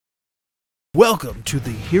Welcome to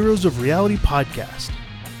the Heroes of Reality podcast,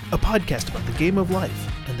 a podcast about the game of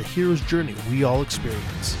life and the hero's journey we all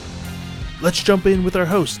experience. Let's jump in with our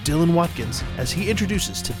host, Dylan Watkins, as he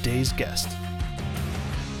introduces today's guest.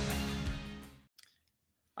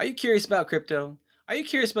 Are you curious about crypto? Are you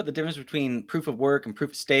curious about the difference between proof of work and proof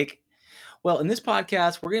of stake? Well, in this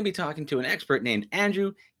podcast, we're going to be talking to an expert named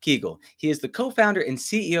Andrew Kiguel. He is the co-founder and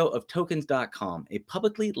CEO of Tokens.com, a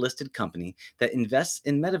publicly listed company that invests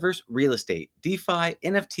in metaverse real estate, DeFi,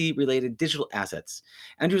 NFT-related digital assets.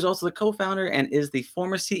 Andrew is also the co-founder and is the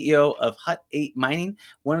former CEO of Hut 8 Mining,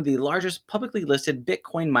 one of the largest publicly listed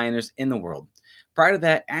Bitcoin miners in the world. Prior to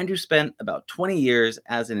that, Andrew spent about 20 years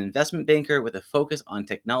as an investment banker with a focus on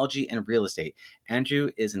technology and real estate. Andrew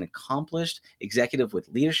is an accomplished executive with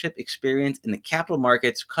leadership experience in the capital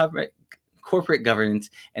markets, corporate governance,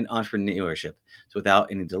 and entrepreneurship. So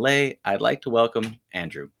without any delay, I'd like to welcome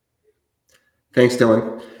Andrew. Thanks,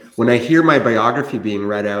 Dylan. When I hear my biography being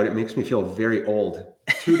read out, it makes me feel very old.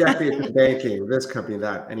 2 decades in banking, this company,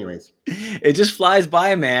 that. Anyways. It just flies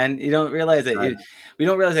by, man. You don't realize it. Right. We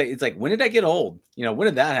don't realize it. It's like, when did I get old? When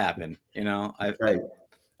did that happen? I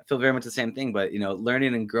feel very much the same thing, but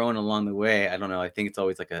learning and growing along the way, I don't know. I think it's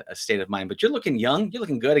always like a state of mind. But you're looking young. You're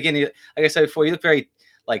looking good. Again, like I said before, you look very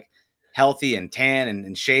like healthy and tan and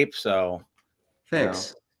in shape. So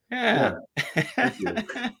thanks. Yeah. Thank you.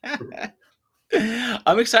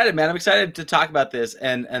 I'm excited, man. I'm excited to talk about this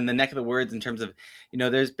and the neck of the woods in terms of,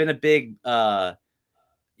 there's been a big, I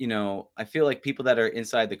feel like people that are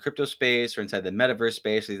inside the crypto space or inside the metaverse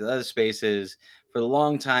space, or these other spaces, for a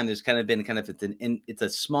long time, there's it's a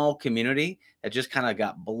small community that just kind of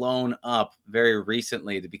got blown up very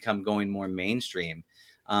recently to become going more mainstream.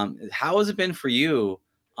 How has it been for you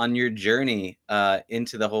on your journey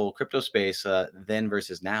into the whole crypto space then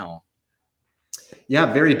versus now?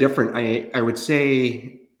 Yeah, very different. I would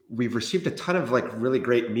say we've received a ton of really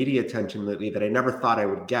great media attention lately that I never thought I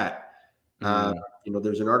would get.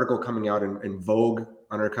 There's an article coming out in Vogue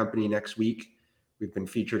on our company next week. We've been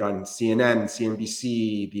featured on CNN,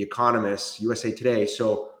 CNBC, The Economist, USA Today.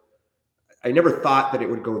 So I never thought that it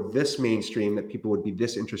would go this mainstream, that people would be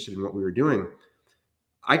this interested in what we were doing.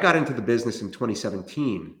 I got into the business in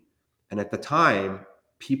 2017. And at the time,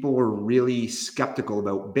 people were really skeptical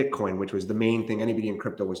about Bitcoin, which was the main thing anybody in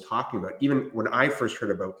crypto was talking about. Even when I first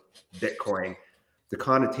heard about Bitcoin, the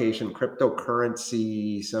connotation,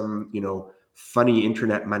 cryptocurrency, some, funny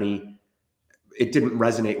internet money, it didn't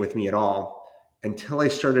resonate with me at all until I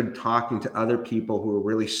started talking to other people who were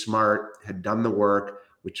really smart, had done the work,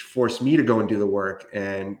 which forced me to go and do the work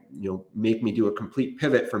and, make me do a complete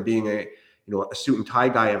pivot from being a suit and tie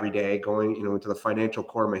guy every day, going, into the financial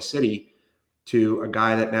core of my city, to a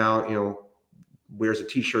guy that now, wears a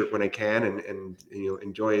t-shirt when I can and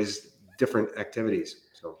enjoys different activities.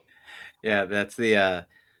 So, yeah, that's the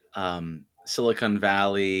Silicon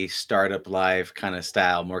Valley startup life kind of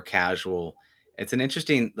style, more casual. It's an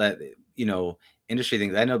interesting industry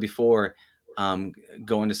thing. I know before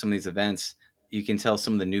going to some of these events, you can tell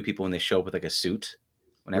some of the new people when they show up with like a suit,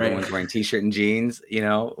 when everyone's wearing t-shirt and jeans,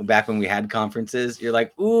 back when we had conferences, you're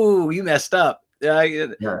like, ooh, you messed up.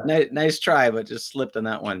 Nice try, but just slipped on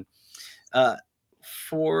that one.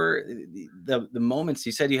 For the moments,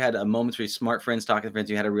 you said you had a moments where smart friends talking to friends,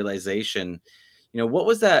 you had a realization. What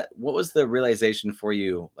was that? What was the realization for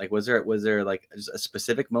you? Like, was there like a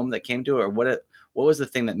specific moment that came to it, or what was the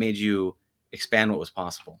thing that made you expand what was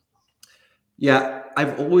possible? Yeah,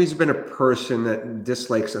 I've always been a person that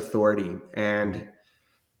dislikes authority, and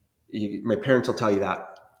my parents will tell you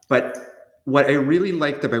that. But what I really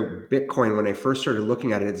liked about Bitcoin when I first started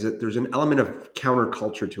looking at it is that there's an element of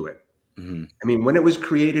counterculture to it. Mm-hmm. I mean, when it was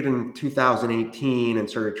created in 2018 and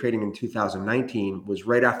started trading in 2019 was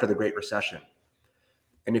right after the Great Recession.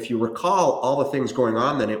 And if you recall all the things going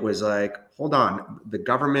on, then it was like, hold on, the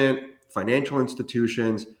government, financial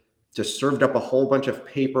institutions just served up a whole bunch of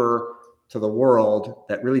paper to the world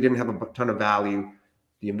that really didn't have a ton of value.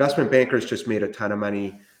 The investment bankers just made a ton of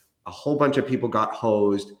money. A whole bunch of people got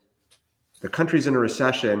hosed. The country's in a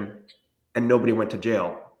recession and nobody went to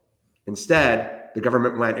jail. Instead, the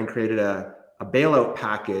government went and created a bailout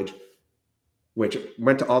package, which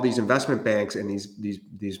went to all these investment banks, and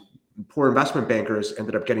these poor investment bankers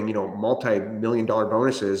ended up getting, multi-million-dollar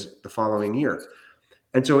bonuses the following year.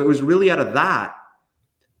 And so it was really out of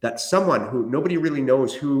that someone who nobody really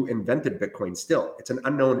knows who invented Bitcoin still. It's an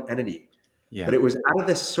unknown entity. Yeah. But it was out of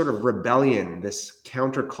this sort of rebellion, this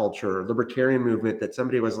counterculture, libertarian movement, that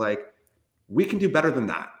somebody was like, we can do better than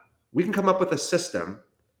that. We can come up with a system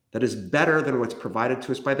that is better than what's provided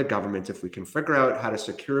to us by the government if we can figure out how to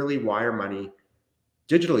securely wire money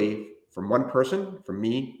digitally from one person, from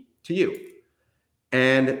me to you.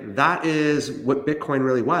 And that is what Bitcoin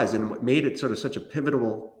really was. And what made it sort of such a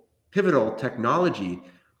pivotal technology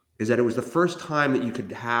is that it was the first time that you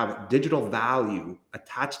could have digital value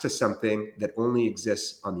attached to something that only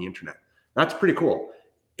exists on the internet. That's pretty cool.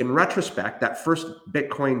 In retrospect, that first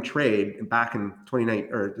Bitcoin trade back in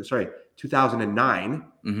 2009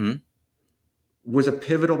 Mm-hmm. was a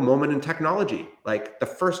pivotal moment in technology. Like the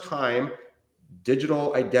first time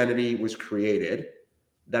digital identity was created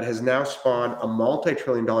that has now spawned a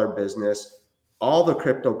multi-trillion-dollar business, all the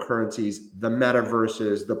cryptocurrencies, the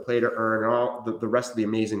metaverses, the play to earn, all the rest of the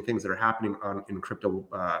amazing things that are happening in crypto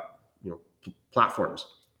platforms.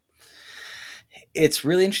 It's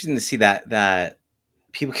really interesting to see that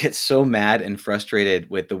people get so mad and frustrated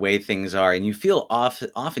with the way things are, and you feel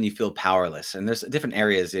often you feel powerless. And there's different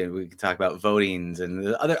areas, we can talk about votings and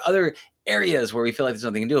the other areas where we feel like there's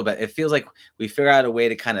nothing to do, but it feels like we figure out a way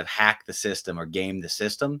to kind of hack the system or game the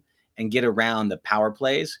system and get around the power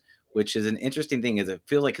plays, which is an interesting thing. Is it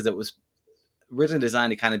feels like, because it was originally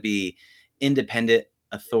designed to kind of be independent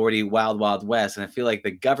authority, wild west, and I feel like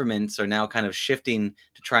the governments are now kind of shifting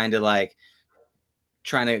to trying to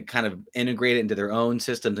kind of integrate it into their own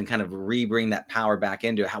systems and kind of bring that power back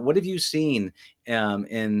into it. What have you seen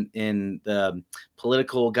in the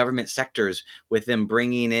political government sectors with them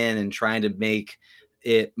bringing in and trying to make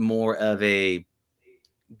it more of a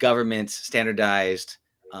government standardized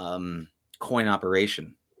coin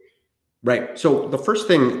operation? Right. So the first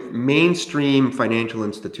thing, mainstream financial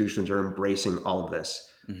institutions are embracing all of this.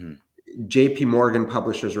 Mm-hmm. JP Morgan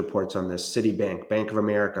publishes reports on this, Citibank, Bank of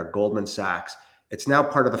America, Goldman Sachs. It's now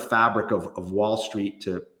part of the fabric of Wall Street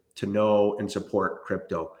to know and support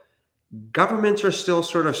crypto. Governments are still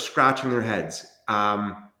sort of scratching their heads.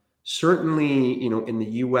 Certainly, in the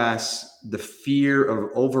US, the fear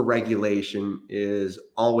of overregulation is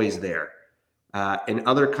always there. In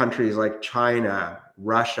other countries like China,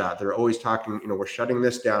 Russia, they're always talking, we're shutting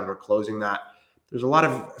this down, we're closing that. There's a lot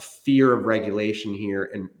of fear of regulation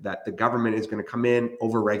here, and that the government is going to come in,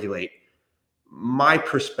 overregulate. My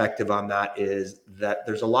perspective on that is that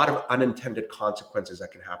there's a lot of unintended consequences that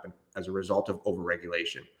can happen as a result of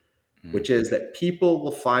overregulation, which is that people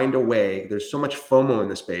will find a way. There's so much FOMO in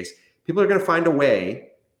the space. People are going to find a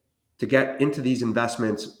way to get into these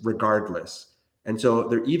investments regardless. And so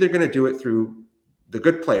they're either going to do it through the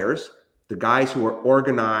good players, the guys who are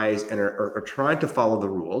organized and are trying to follow the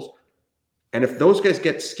rules. And if those guys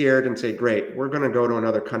get scared and say, great, we're going to go to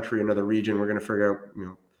another country, another region, we're going to figure out,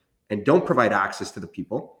 and don't provide access to the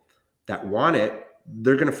people that want it,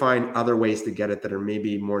 they're going to find other ways to get it that are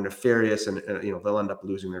maybe more nefarious, and they'll end up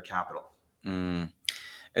losing their capital.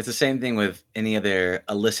 It's the same thing with any other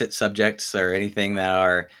illicit subjects or anything that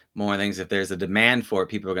are more things. If there's a demand for it,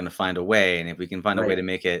 people are going to find a way. And if we can find a way to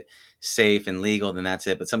make it safe and legal, then that's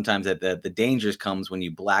it. But sometimes the dangers comes when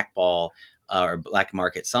you blackball or black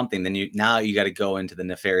market something, then you got to go into the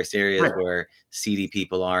nefarious areas where seedy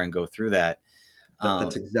people are and go through that.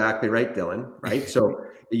 That's exactly right, Dylan. Right. So,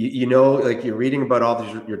 like you're reading about all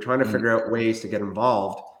this, you're trying to figure out ways to get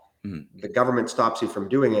involved. The government stops you from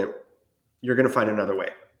doing it. You're going to find another way.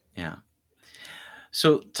 Yeah.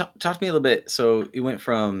 So talk to me a little bit. So you went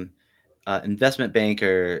from investment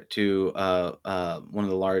banker to one of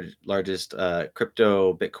the largest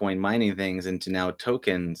crypto Bitcoin mining things into now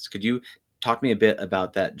tokens. Could you talk to me a bit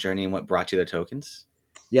about that journey and what brought you the tokens?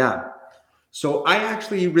 Yeah. So I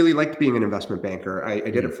actually really liked being an investment banker. I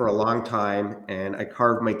did it for a long time, and I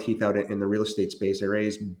carved my teeth out in the real estate space. I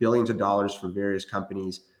raised billions of dollars for various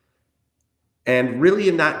companies. And really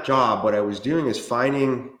in that job, what I was doing is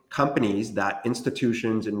finding companies that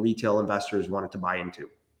institutions and retail investors wanted to buy into.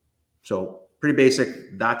 So pretty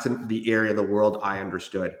basic. That's in the area of the world I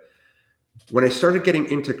understood. When I started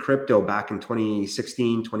getting into crypto back in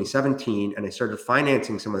 2016, 2017, and I started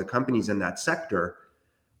financing some of the companies in that sector,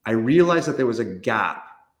 I realized that there was a gap.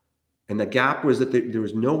 And the gap was that there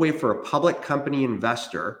was no way for a public company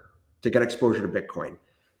investor to get exposure to Bitcoin.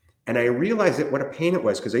 And I realized that what a pain it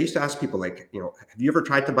was, because I used to ask people like, have you ever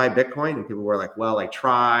tried to buy Bitcoin? And people were like, well, I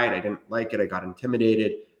tried, I didn't like it, I got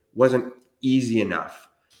intimidated, wasn't easy enough.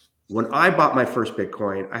 When I bought my first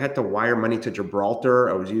Bitcoin, I had to wire money to Gibraltar.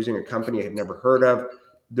 I was using a company I had never heard of.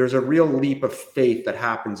 There's a real leap of faith that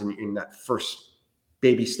happens in that first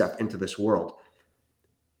baby step into this world.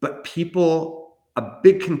 But a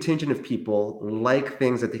big contingent of people like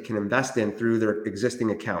things that they can invest in through their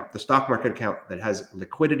existing account, the stock market account that has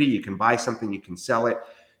liquidity. You can buy something, you can sell it,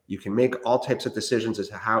 you can make all types of decisions as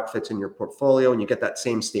to how it fits in your portfolio, and you get that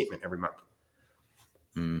same statement every month.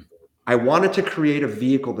 I wanted to create a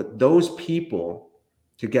vehicle that those people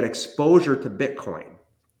to get exposure to Bitcoin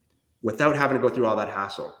without having to go through all that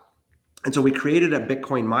hassle. And so we created a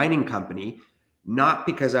Bitcoin mining company, not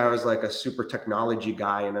because I was like a super technology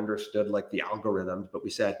guy and understood like the algorithms, but we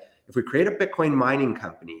said, if we create a Bitcoin mining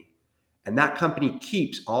company and that company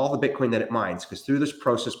keeps all the Bitcoin that it mines, because through this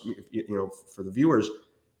process, for the viewers,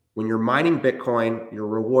 when you're mining Bitcoin, you're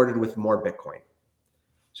rewarded with more Bitcoin.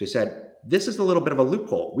 So he said, this is a little bit of a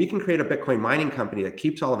loophole. We can create a Bitcoin mining company that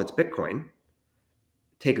keeps all of its Bitcoin,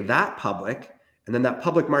 take that public, and then that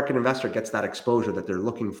public market investor gets that exposure that they're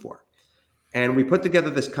looking for. And we put together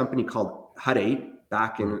this company called Hut 8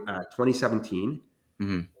 back in 2017.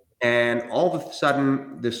 Mm-hmm. And all of a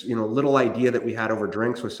sudden, this little idea that we had over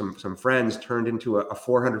drinks with some friends turned into a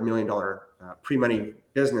 $400 million pre-money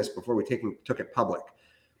business before we took it public.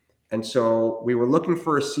 And so we were looking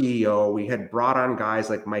for a CEO. We had brought on guys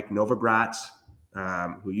like Mike Novogratz,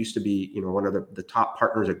 who used to be one of the top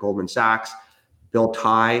partners at Goldman Sachs, Bill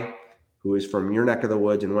Tai, who is from your neck of the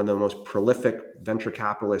woods and one of the most prolific venture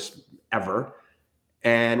capitalists ever.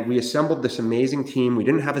 And we assembled this amazing team. We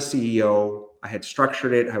didn't have a CEO. I had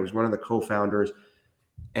structured it. I was one of the co-founders.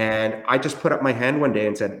 And I just put up my hand one day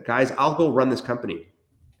and said, guys, I'll go run this company.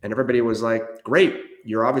 And everybody was like, great.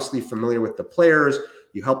 You're obviously familiar with the players.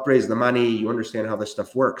 You helped raise the money. You understand how this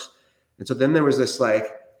stuff works. And so then there was this like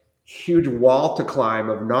huge wall to climb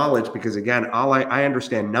of knowledge, because again, I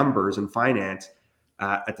understand numbers and finance.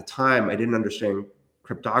 At the time, I didn't understand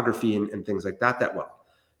cryptography and things like that well.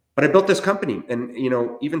 But I built this company, and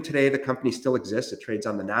even today the company still exists. It trades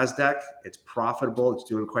on the NASDAQ. It's profitable. It's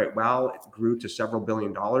doing quite well. It grew to several $1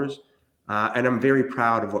 billion, and I'm very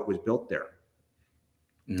proud of what was built there.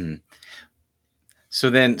 Mm-hmm.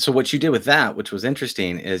 So what you did with that, which was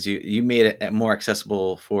interesting, is you made it more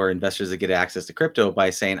accessible for investors to get access to crypto by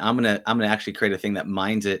saying, I'm gonna actually create a thing that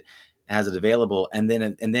mines it, has it available, and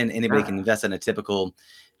then anybody can invest in a typical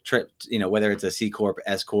trip, whether it's a C Corp,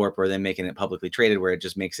 S Corp, or then making it publicly traded, where it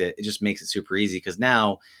just makes it super easy, because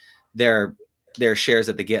now their shares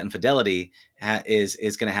that they get in Fidelity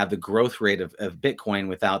is going to have the growth rate of Bitcoin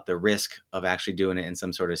without the risk of actually doing it in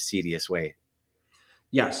some sort of tedious way.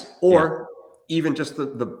 Yes, or even just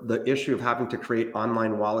the issue of having to create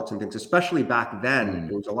online wallets and things, especially back then,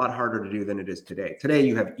 it was a lot harder to do than it is today. Today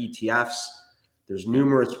you have ETFs. There's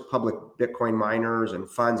numerous public Bitcoin miners and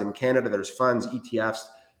funds. In Canada, there's funds, ETFs.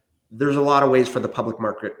 There's a lot of ways for the public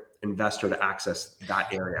market investor to access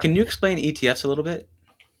that area. Can you explain ETFs a little bit?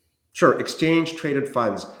 Sure. Exchange traded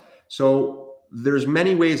funds. So there's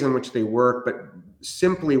many ways in which they work, but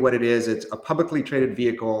simply what it is, it's a publicly traded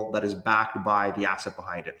vehicle that is backed by the asset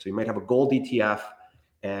behind it. So you might have a gold ETF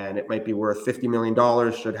and it might be worth $50 million,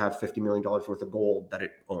 should have $50 million worth of gold that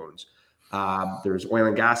it owns. There's oil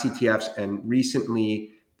and gas ETFs, and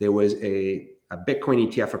recently there was a Bitcoin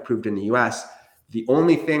ETF approved in the US. The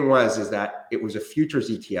only thing is that it was a futures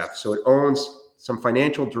ETF. So it owns some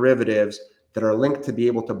financial derivatives that are linked to be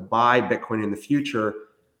able to buy Bitcoin in the future.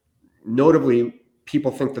 Notably,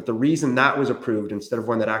 people think that the reason that was approved instead of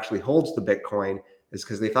one that actually holds the Bitcoin is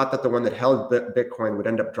because they thought that the one that held Bitcoin would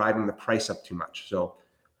end up driving the price up too much. So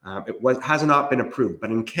has not been approved.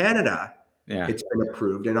 But in Canada, it's been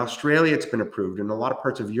approved. In Australia, it's been approved. In a lot of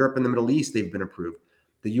parts of Europe and the Middle East, they've been approved.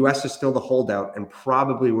 The US is still the holdout, and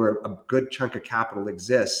probably where a good chunk of capital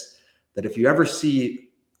exists, that if you ever see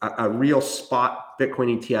a real spot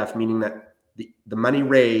Bitcoin ETF, meaning that the money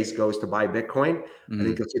raised goes to buy Bitcoin, I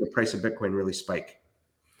think you'll see the price of Bitcoin really spike.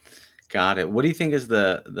 Got it. What do you think is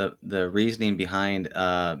the reasoning behind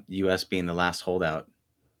US being the last holdout?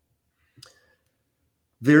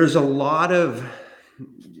 There's a lot of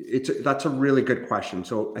that's a really good question.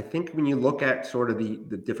 So I think when you look at sort of the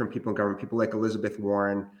different people in government, people like Elizabeth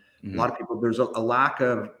Warren, a lot of people, there's a lack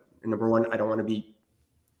of, number one, I don't want to be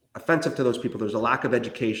offensive to those people. There's a lack of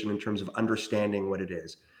education in terms of understanding what it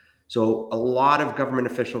is. So a lot of government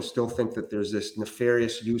officials still think that there's this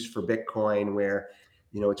nefarious use for Bitcoin where,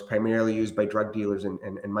 it's primarily used by drug dealers and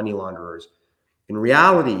money launderers. In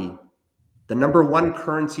reality, the number one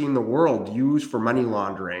currency in the world used for money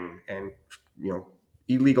laundering and,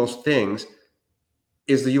 illegal things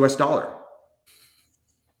is the US dollar.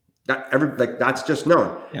 That's just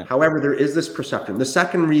known. Yeah. However, there is this perception. The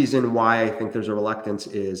second reason why I think there's a reluctance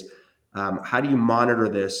is how do you monitor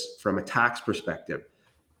this from a tax perspective?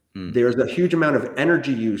 There's a huge amount of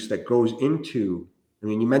energy use that goes into,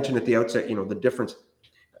 you mentioned at the outset, the difference,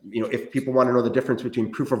 if people want to know the difference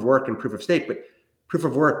between proof of work and proof of stake, but proof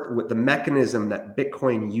of work, with the mechanism that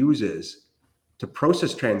Bitcoin uses to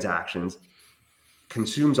process transactions,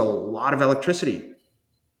 consumes a lot of electricity.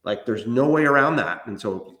 Like there's no way around that. And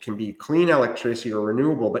so it can be clean electricity or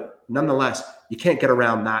renewable, but nonetheless, you can't get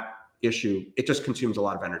around that issue. It just consumes a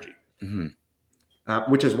lot of energy.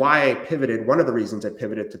 which is why I pivoted. One of the reasons I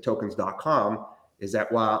pivoted to tokens.com is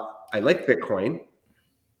that while I like Bitcoin,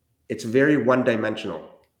 it's very one-dimensional.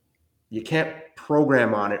 You can't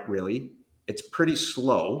program on it really. It's pretty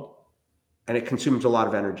slow and it consumes a lot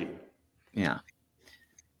of energy. Yeah.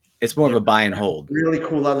 It's more of a buy and hold. Really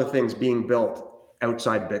cool other things being built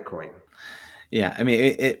outside Bitcoin. Yeah, I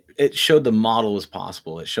mean, it showed the model was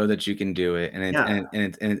possible. It showed that you can do it, and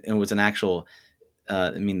it was an actual.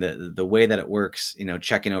 I mean, the way that it works,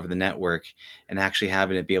 checking over the network and actually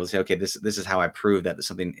having it be able to say, okay, this is how I prove that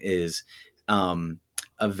something is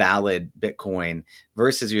a valid Bitcoin.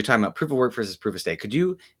 Versus you're talking about proof of work versus proof of stake. Could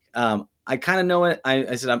you? I kind of know it.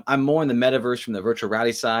 I said I'm more in the metaverse from the virtual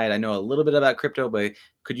reality side. I know a little bit about crypto, but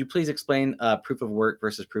could you please explain proof of work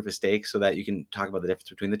versus proof of stake so that you can talk about the difference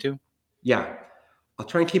between the two? Yeah, I'll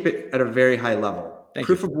try and keep it at a very high level. Thank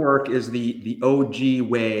Proof you. of work is the OG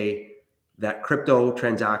way that crypto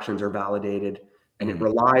transactions are validated, and it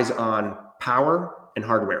relies on power and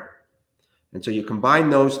hardware. And so you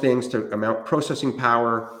combine those things to amount processing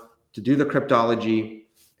power to do the cryptology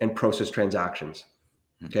and process transactions.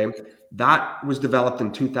 Okay, that was developed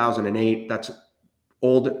in 2008. That's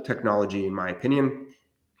old technology, in my opinion,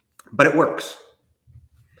 but it works.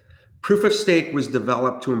 Proof of stake was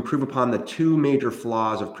developed to improve upon the two major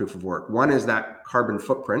flaws of proof of work. One is that carbon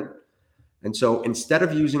footprint. And so instead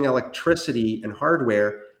of using electricity and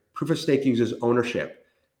hardware, proof of stake uses ownership.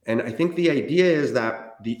 And I think the idea is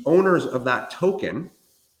that the owners of that token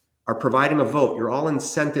are providing a vote. You're all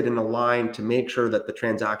incented and aligned to make sure that the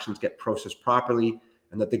transactions get processed properly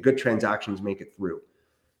and that the good transactions make it through.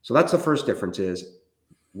 So that's the first difference is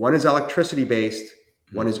one is electricity based,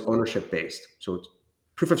 one is ownership based. So it's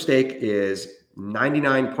proof of stake is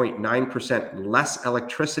 99.9% less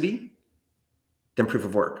electricity than proof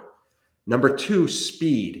of work. Number two,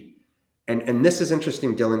 speed. And this is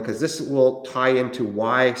interesting, Dylan, because this will tie into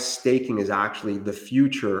why staking is actually the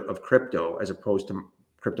future of crypto as opposed to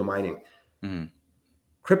crypto mining.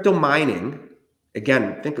 Crypto mining,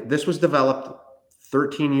 again, think this was developed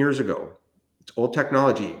 13 years ago. It's old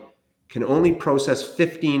technology, can only process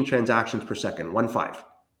 15 transactions per second, 1.5.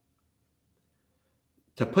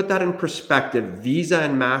 To put that in perspective, Visa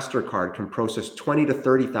and MasterCard can process 20 to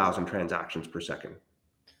 30,000 transactions per second.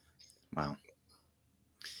 Wow.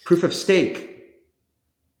 Proof of stake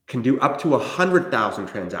can do up to 100,000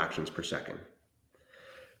 transactions per second.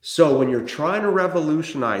 So when you're trying to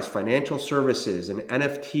revolutionize financial services and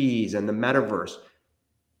NFTs and the metaverse,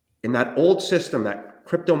 in that old system, that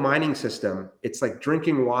crypto mining system, it's like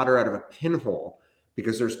drinking water out of a pinhole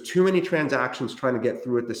because there's too many transactions trying to get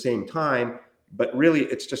through at the same time. But really,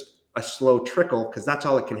 it's just a slow trickle because that's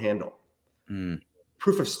all it can handle.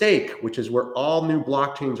 Proof of stake, which is where all new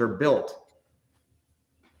blockchains are built,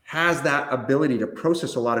 has that ability to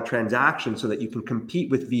process a lot of transactions so that you can compete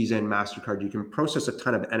with Visa and MasterCard. You can process a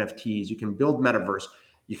ton of NFTs. You can build metaverse.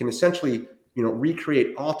 You can essentially,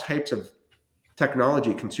 recreate all types of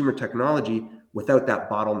technology, consumer technology, without that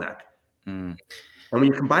bottleneck. And when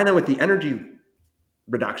you combine that with the energy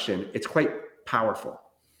reduction, it's quite powerful.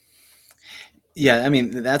 Yeah, I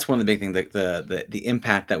mean, that's one of the big things, like the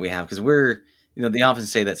impact that we have, because we're, they often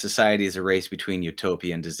say that society is a race between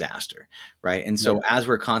utopia and disaster, right? And so as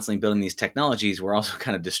we're constantly building these technologies, we're also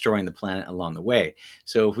kind of destroying the planet along the way.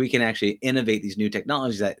 So if we can actually innovate these new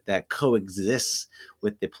technologies that coexists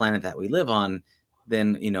with the planet that we live on,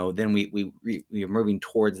 then we are moving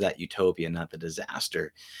towards that utopia, not the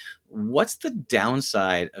disaster. What's the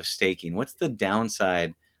downside of staking? What's the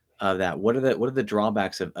downside of that? What are the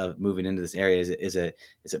drawbacks of moving into this area? Is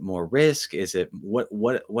it more risk? Is it what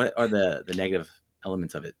are the negative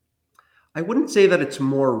elements of it? I wouldn't say that it's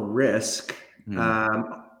more risk.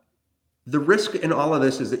 The risk in all of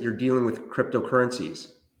this is that you're dealing with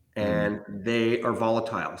cryptocurrencies and they are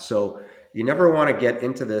volatile. So you never want to get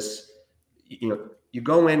into this. You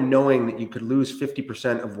go in knowing that you could lose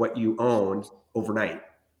 50% of what you own overnight.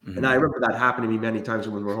 And I remember that happened to me many times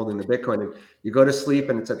when we were holding the Bitcoin, and you go to sleep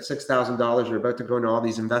and it's at $6,000. You're about to go into all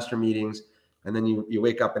these investor meetings, and then you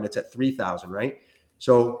wake up and it's at 3,000, right?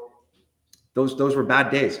 So those were bad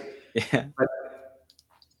days. Yeah. But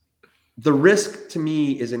the risk to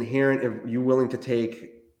me is inherent if you're willing to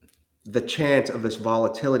take the chance of this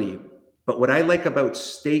volatility. But what I like about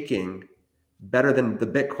staking better than the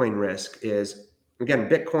Bitcoin risk is, again,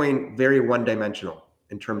 Bitcoin, very one-dimensional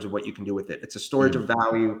in terms of what you can do with it. It's a storage of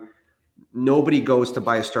value. Nobody goes to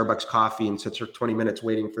buy a Starbucks coffee and sits for 20 minutes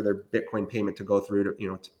waiting for their Bitcoin payment to go through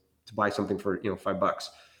to buy something for, $5.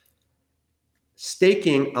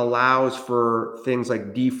 Staking allows for things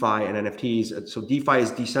like DeFi and NFTs. So DeFi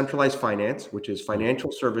is decentralized finance, which is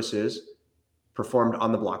financial services performed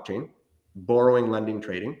on the blockchain. borrowing, lending,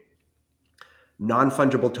 trading,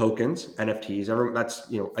 non-fungible tokens, NFTs.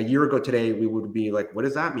 That's, a year ago today, we would be like, what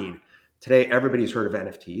does that mean? Today, everybody's heard of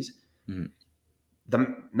NFTs. Mm-hmm.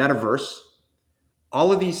 The metaverse,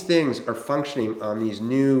 all of these things are functioning on these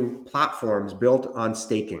new platforms built on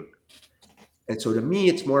staking. And so to me,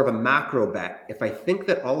 it's more of a macro bet. If I think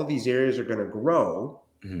that all of these areas are going to grow,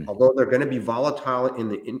 mm-hmm. although they're going to be volatile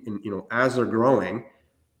as they're growing,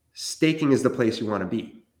 staking is the place you want to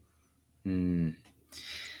be. Mm.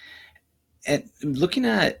 And looking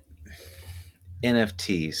at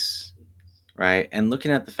NFTs, right? And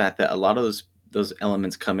looking at the fact that a lot of those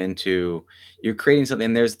elements come into, you're creating something.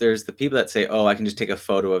 And there's the people that say, "Oh, I can just take a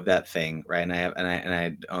photo of that thing," right? And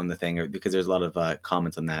I own the thing, because there's a lot of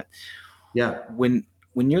comments on that. Yeah. When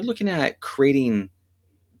you're looking at creating,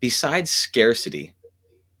 besides scarcity,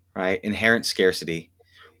 right? Inherent scarcity,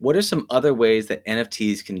 what are some other ways that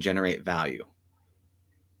NFTs can generate value?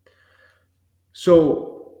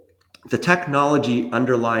 So the technology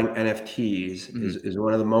underlying NFTs mm-hmm. is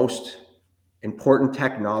one of the most important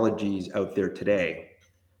technologies out there today.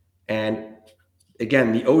 And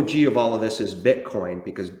again, the OG of all of this is Bitcoin,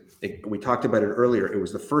 because we talked about it earlier. It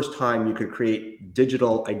was the first time you could create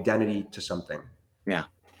digital identity to something. Yeah.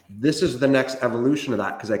 This is the next evolution of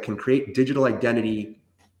that, because I can create digital identity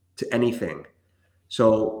to anything.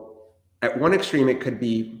 So at one extreme, it could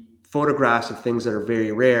be photographs of things that are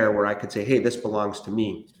very rare, where I could say, hey, this belongs to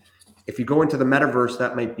me. If you go into the metaverse,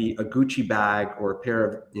 that might be a Gucci bag or a pair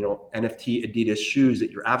of, NFT Adidas shoes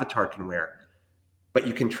that your avatar can wear. But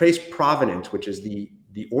you can trace provenance, which is the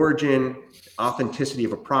origin, authenticity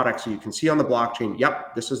of a product. So you can see on the blockchain,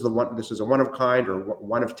 yep, this is the one. This is a one of kind, or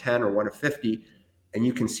one of 10, or one of 50, and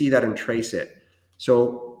you can see that and trace it.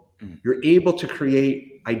 So you're able to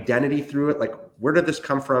create identity through it. Like, where did this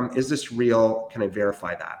come from? Is this real? Can I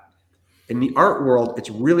verify that? In the art world, it's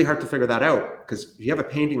really hard to figure that out, because if you have a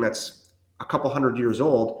painting that's a couple hundred years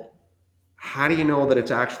old, how do you know that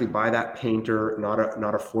it's actually by that painter,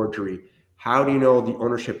 not a forgery? How do you know the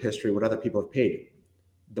ownership history, what other people have paid?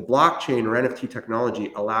 The blockchain or NFT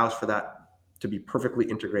technology allows for that to be perfectly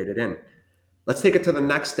integrated in. Let's take it to the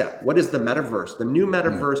next step. What is the metaverse? The new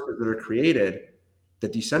metaverses that are created, the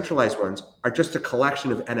decentralized ones, are just a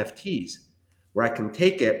collection of NFTs, where I can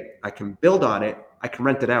take it, I can build on it, I can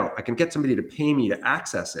rent it out, I can get somebody to pay me to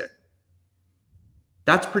access it.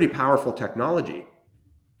 That's pretty powerful technology.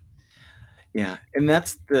 Yeah, and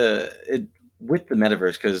that's with the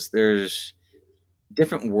metaverse, because there's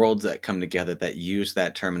different worlds that come together that use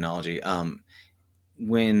that terminology.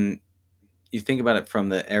 When you think about it from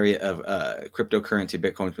the area of cryptocurrency,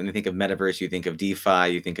 Bitcoin, when you think of metaverse, you think of DeFi,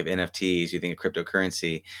 you think of NFTs, you think of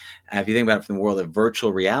cryptocurrency. If you think about it from the world of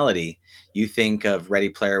virtual reality, you think of Ready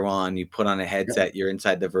Player One. You put on a headset, you're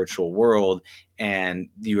inside the virtual world, and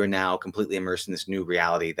you are now completely immersed in this new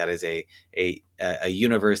reality that is a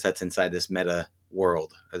universe that's inside this meta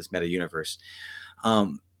world, or this meta universe.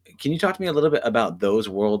 Can you talk to me a little bit about those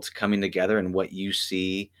worlds coming together and what you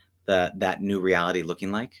see that new reality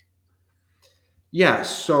looking like? Yeah,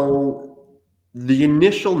 so the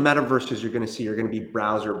initial metaverses you're going to see are going to be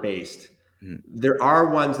browser based. Mm-hmm. There are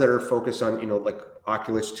ones that are focused on, like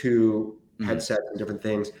Oculus 2 headsets and different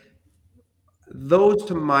things. Those,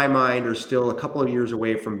 to my mind, are still a couple of years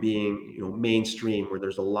away from being, mainstream, where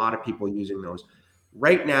there's a lot of people using those.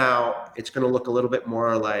 Right now, it's going to look a little bit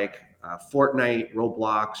more like Fortnite,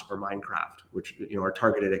 Roblox, or Minecraft, which are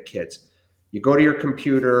targeted at kids. You go to your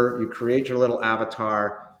computer, you create your little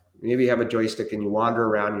avatar. Maybe you have a joystick and you wander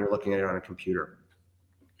around and you're looking at it on a computer.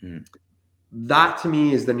 That, to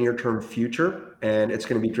me, is the near-term future, and it's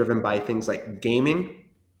going to be driven by things like gaming,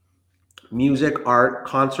 music, art,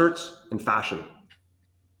 concerts, and fashion.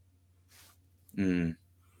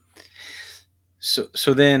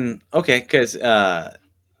 So then, okay, because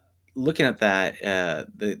looking at that,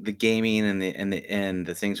 the gaming and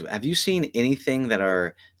the things, have you seen anything that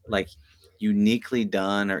are like uniquely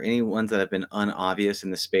done, or any ones that have been unobvious in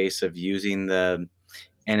the space of using the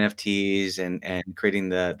NFTs and creating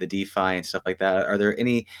the DeFi and stuff like that? Are there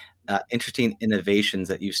any interesting innovations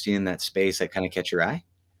that you've seen in that space that kind of catch your eye?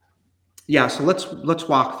 Yeah, so let's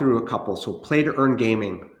walk through a couple. So play to earn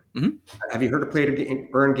gaming. Mm-hmm. Have you heard of play to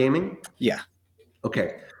earn gaming? Yeah.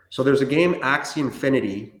 Okay. So there's a game, Axie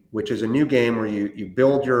Infinity, which is a new game where you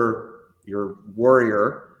build your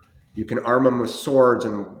warrior. You can arm them with swords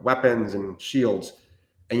and weapons and shields,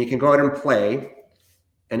 and you can go out and play.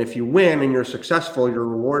 And if you win and you're successful, you're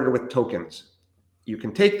rewarded with tokens. You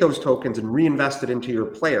can take those tokens and reinvest it into your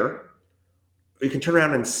player, or you can turn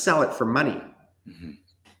around and sell it for money. Mm-hmm.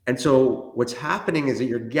 And so what's happening is that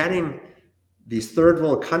you're getting these third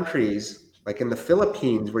world countries like in the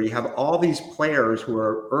Philippines, where you have all these players who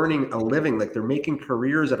are earning a living, like they're making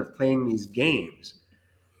careers out of playing these games.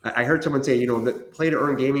 I heard someone say, that play to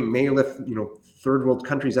earn gaming may lift, third world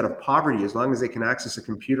countries out of poverty as long as they can access a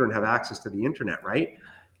computer and have access to the internet, right?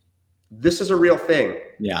 This is a real thing.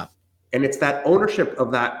 Yeah. And it's that ownership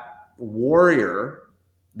of that warrior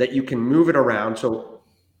that you can move it around. So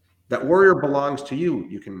that warrior belongs to you.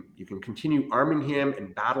 You can continue arming him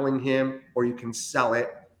and battling him, or you can sell it.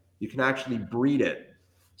 You can actually breed it.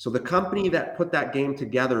 So the company that put that game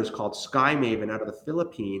together is called SkyMaven out of the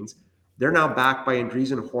Philippines. They're now backed by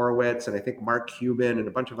Andreessen Horowitz and I think Mark Cuban and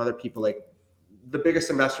a bunch of other people, like the biggest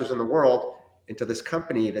investors in the world, into this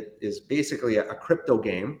company that is basically a crypto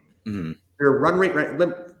game. Mm-hmm. Their run rate,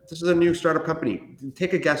 this is a new startup company.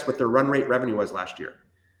 Take a guess what their run rate revenue was last year.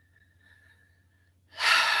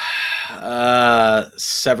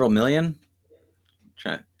 Several million.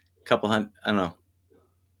 Couple hundred. I don't know.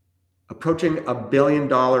 Approaching $1 billion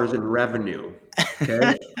in revenue.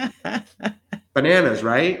 Okay. Bananas,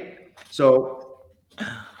 right? So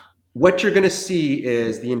what you're going to see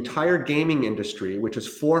is the entire gaming industry, which is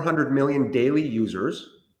 400 million daily users,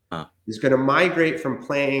 is going to migrate from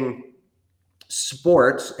playing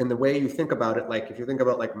sports in the way you think about it. Like if you think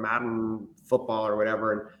about like Madden football or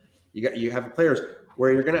whatever, and you have players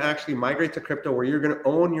where you're going to actually migrate to crypto, where you're going to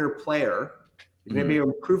own your player. You're going to be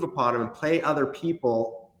able to improve upon them and play other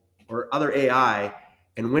people or other AI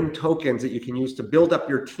and win tokens that you can use to build up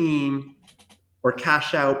your team, or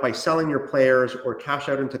cash out by selling your players, or cash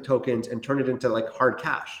out into tokens and turn it into like hard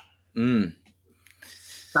cash. That's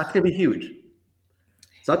going to be huge.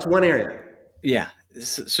 So that's one area. Yeah.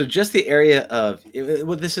 So just the area of,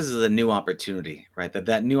 well, this is a new opportunity, right?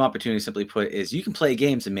 That new opportunity, simply put, is you can play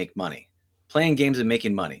games and make money. Playing games and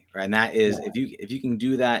making money, right? And that is, if you can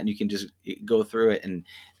do that and you can just go through it and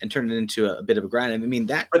turn it into a bit of a grind. I mean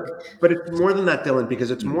that. But it's more than that, Dylan,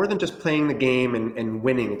 because it's more than just playing the game and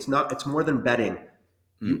winning. It's more than betting.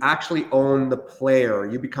 You actually own the player.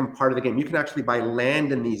 You become part of the game. You can actually buy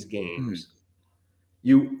land in these games.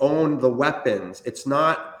 You own the weapons. It's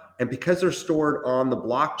not, and because they're stored on the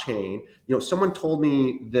blockchain, someone told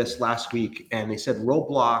me this last week, and they said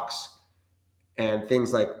Roblox and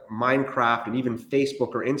things like Minecraft and even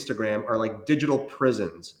Facebook or Instagram are like digital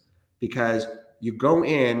prisons, because you go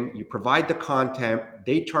in, you provide the content,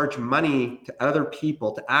 they charge money to other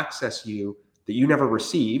people to access you that you never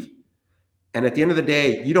receive. And at the end of the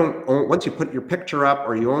day, you don't own, once you put your picture up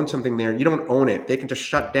or you own something there, you don't own it. They can just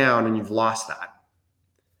shut down and you've lost that.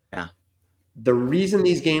 Yeah. The reason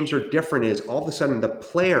these games are different is all of a sudden the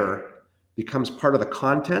player becomes part of the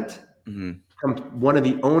content, becomes one of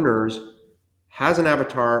the owners, has an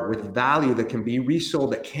avatar with value that can be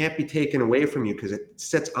resold, that can't be taken away from you because it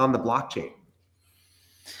sits on the blockchain.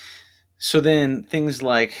 So then things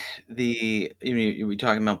like we're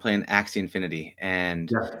talking about playing Axie Infinity, and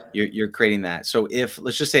you're creating that. So if,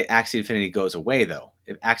 let's just say Axie Infinity goes away, though,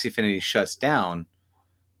 if Axie Infinity shuts down,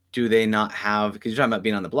 do they not have, because you're talking about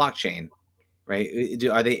being on the blockchain, right?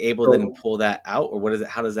 Are they able to then pull that out, or what is it?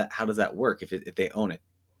 How does that work if they own it?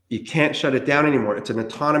 You can't shut it down anymore. It's an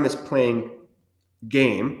autonomous playing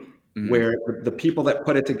game where the people that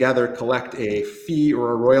put it together collect a fee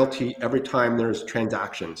or a royalty every time there's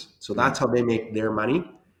transactions. So that's how they make their money.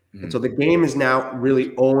 And so the game is now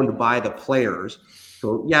really owned by the players.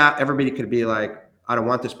 So yeah, everybody could be like, I don't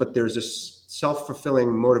want this, but there's this self-fulfilling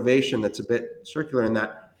motivation that's a bit circular in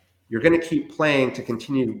that you're going to keep playing to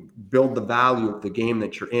continue to build the value of the game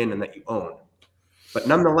that you're in and that you own. But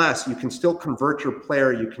nonetheless, you can still convert your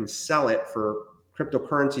player. You can sell it for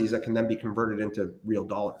cryptocurrencies that can then be converted into real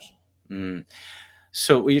dollars.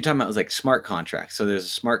 So what you're talking about is like smart contracts. So there's a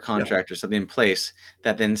smart contract or something in place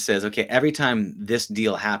that then says, okay, every time this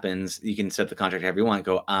deal happens, you can set the contract however you want.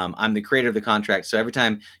 Go, I'm the creator of the contract. So every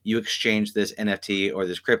time you exchange this NFT or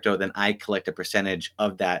this crypto, then I collect a percentage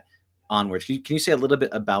of that onwards. Can you say a little bit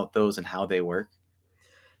about those and how they work?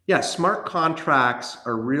 Yeah, smart contracts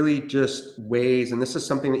are really just ways, and this is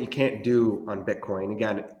something that you can't do on Bitcoin.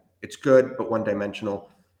 Again, it's good, but one-dimensional.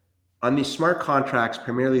 On these smart contracts,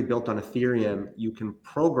 primarily built on Ethereum, you can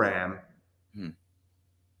program,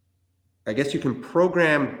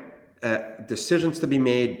 decisions to be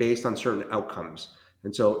made based on certain outcomes.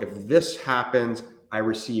 And so if this happens, I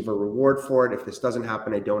receive a reward for it. If this doesn't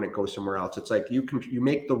happen, I don't, it goes somewhere else. It's like you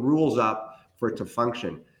make the rules up for it to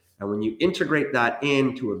function. And when you integrate that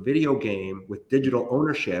into a video game with digital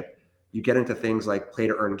ownership, you get into things like play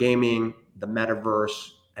to earn gaming, the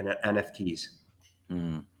metaverse, and NFTs.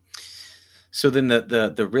 So then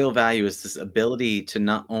the real value is this ability to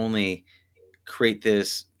not only create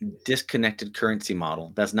this disconnected currency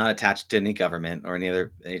model that's not attached to any government or any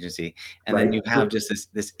other agency, and then Right. you have just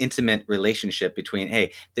this intimate relationship between,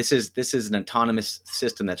 hey, this is an autonomous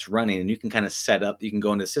system that's running, and you can kind of set up, you can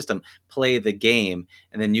go into the system, play the game,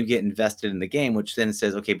 and then you get invested in the game, which then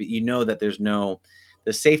says, okay, but you know that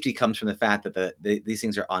the safety comes from the fact that these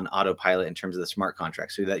things are on autopilot in terms of the smart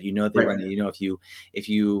contracts, so that you know that they're Right. running. You know, if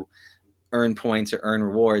you earn points or earn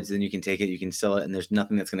rewards, then you can take it, you can sell it, and there's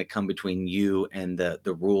nothing that's going to come between you and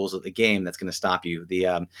the rules of the game that's going to stop you.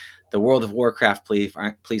 The World of Warcraft police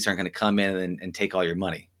aren't going to come in and take all your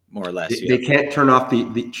money, more or less. They can't turn off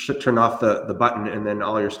the button and then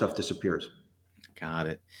all your stuff disappears. Got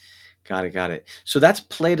it. So that's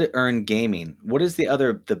play to earn gaming. What is the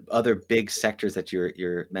other big sectors that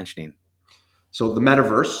you're mentioning? So the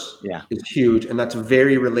metaverse is huge, and that's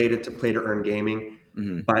very related to play to earn gaming.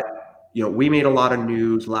 Mm-hmm. But we made a lot of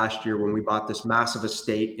news last year when we bought this massive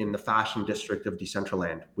estate in the fashion district of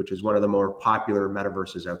Decentraland, which is one of the more popular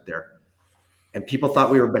metaverses out there. And people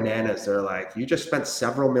thought we were bananas. They're like, you just spent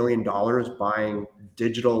several $1 million buying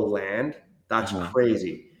digital land? That's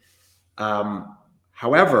crazy.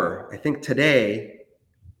 However, I think today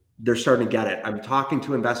they're starting to get it. I'm talking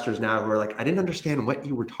to investors now who are like, I didn't understand what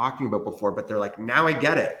you were talking about before, but they're like, now I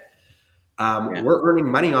get it. We're earning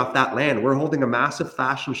money off that land. We're holding a massive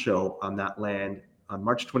fashion show on that land on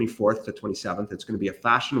March 24th to 27th. It's going to be a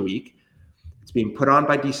fashion week. It's being put on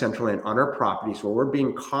by Decentraland on our property. So we're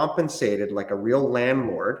being compensated like a real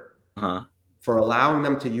landlord for allowing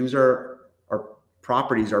them to use our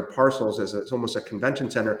properties, our parcels, as it's almost a convention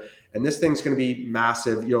center. And this thing's going to be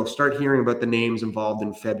massive. You'll start hearing about the names involved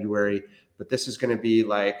in February, but this is going to be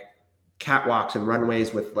like catwalks and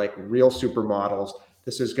runways with like real supermodels.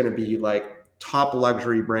 This is going to be like top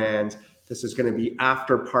luxury brands. This is going to be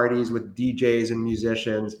after parties with DJs and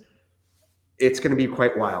musicians. It's going to be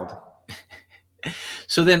quite wild.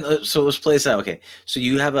 So let's play this out. Okay. So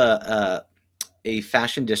you have a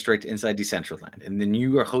fashion district inside Decentraland, and then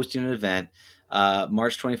you are hosting an event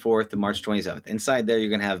March 24th to March 27th. Inside there, you're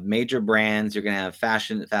going to have major brands. You're going to have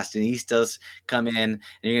fashionistas come in, and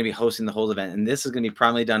you're going to be hosting the whole event. And this is going to be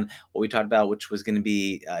primarily done what we talked about, which was going to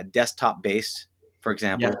be desktop based, for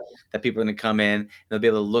example, that people are going to come in, and they'll be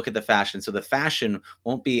able to look at the fashion. So the fashion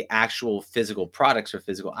won't be actual physical products or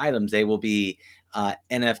physical items. They will be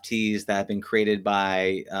NFTs that have been created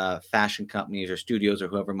by fashion companies or studios or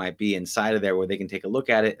whoever it might be inside of there, where they can take a look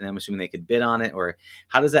at it, and I'm assuming they could bid on it. Or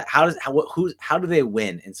how do they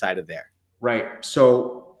win inside of there? Right.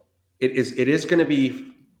 So it is going to be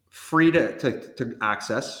free to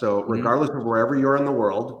access. So regardless of wherever you're in the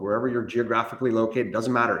world, wherever you're geographically located,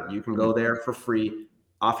 doesn't matter. You can go there for free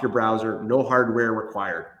off your browser, no hardware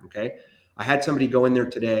required. Okay. I had somebody go in there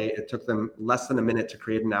today. It took them less than a minute to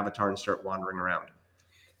create an avatar and start wandering around.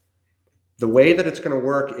 The way that it's going to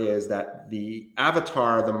work is that the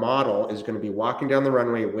avatar, the model, is going to be walking down the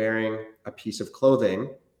runway wearing a piece of clothing.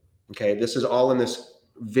 Okay. This is all in this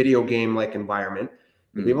video game-like environment.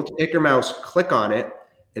 You'll be able to take your mouse, click on it,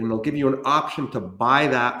 and it'll give you an option to buy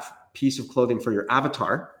that piece of clothing for your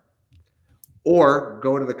avatar, or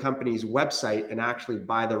go to the company's website and actually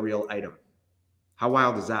buy the real item. How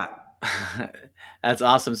wild is that? That's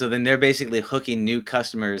awesome. So then they're basically hooking new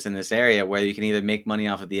customers in this area where you can either make money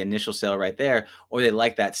off of the initial sale right there, or they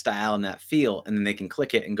like that style and that feel, and then they can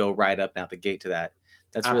click it and go right up and out the gate to that.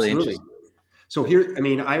 That's really interesting. So here,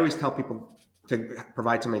 I always tell people to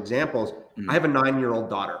provide some examples. I have a 9-year-old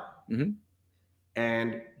daughter.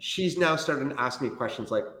 And she's now starting to ask me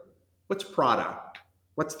questions like, what's Prada?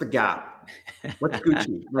 What's the Gap? What's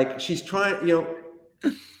Gucci? Like, she's trying,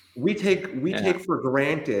 we take for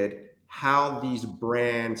granted how these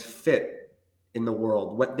brands fit in the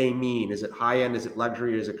world, what they mean. Is it high end? Is it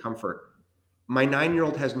luxury? Is it comfort? My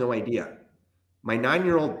 9-year-old has no idea. My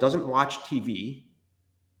 9-year-old doesn't watch TV,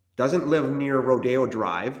 doesn't live near Rodeo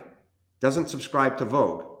Drive, doesn't subscribe to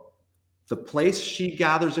Vogue. The place she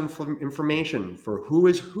gathers information for who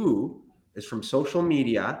is from social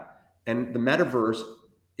media, and the metaverse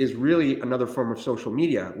is really another form of social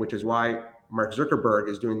media, which is why Mark Zuckerberg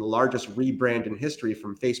is doing the largest rebrand in history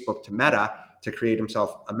from Facebook to Meta to create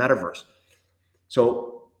himself a metaverse.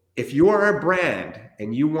 So if you are a brand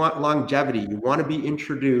and you want longevity, you want to be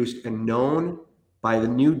introduced and known by the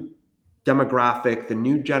new demographic, the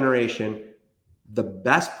new generation, the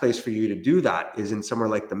best place for you to do that is in somewhere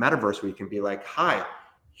like the metaverse, where you can be like, hi,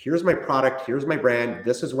 here's my product, here's my brand,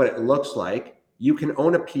 this is what it looks like. You can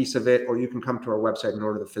own a piece of it, or you can come to our website and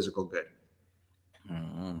order the physical good.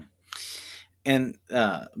 And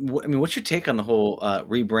what's your take on the whole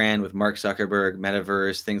rebrand with Mark Zuckerberg,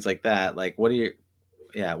 metaverse, things like that? Like, what's your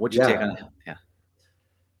take on it? Yeah. Yeah.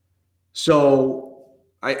 So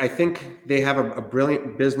I think they have a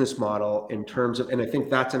brilliant business model in terms of, and I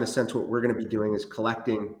think that's in a sense what we're going to be doing is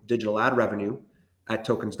collecting digital ad revenue at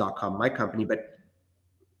tokens.com, my company. But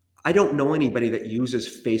I don't know anybody that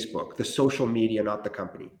uses Facebook, the social media, not the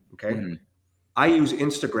company. Okay. Mm-hmm. I use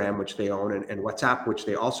Instagram, which they own, and WhatsApp, which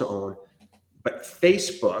they also own. But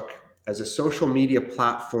Facebook as a social media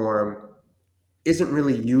platform isn't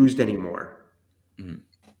really used anymore. Mm-hmm.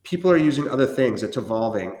 People are using other things. It's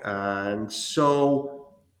evolving. And so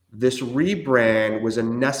this rebrand was a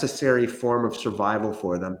necessary form of survival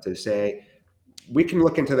for them to say, we can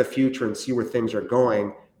look into the future and see where things are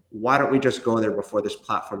going. Why don't we just go there before this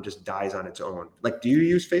platform just dies on its own? Like, do you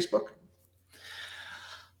use Facebook?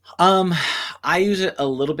 I use it a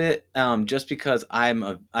little bit, just because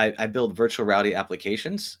I build virtual reality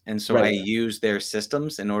applications, and so I Right. use their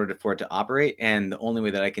systems in order for it to operate. And the only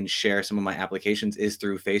way that I can share some of my applications is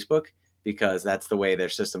through Facebook because that's the way their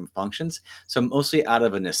system functions. So mostly out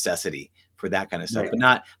of a necessity for that kind of stuff,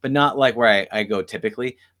 Right. but not like where I go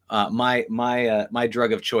typically. My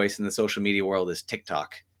drug of choice in the social media world is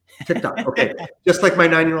TikTok. TikTok. Okay. Just like my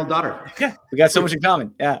 9-year-old daughter. Yeah, we got so much in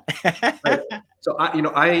common. Yeah. Right. So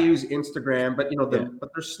I use Instagram, but Yeah. but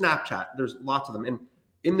there's Snapchat. There's lots of them, and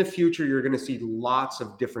in the future, you're going to see lots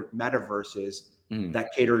of different metaverses Mhm.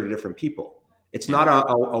 that cater to different people. It's Yeah. not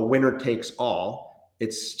a winner takes all.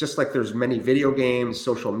 It's just like there's many video games,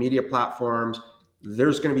 social media platforms.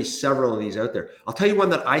 There's going to be several of these out there. I'll tell you one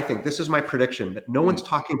that I think, this is my prediction, that no one's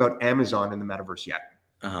talking about Amazon in the metaverse yet.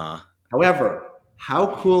 Uh-huh. However,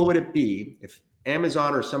 how cool would it be if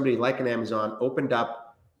Amazon or somebody like an Amazon opened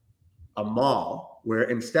up a mall where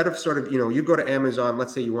instead of sort of, you go to Amazon,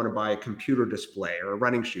 let's say you want to buy a computer display or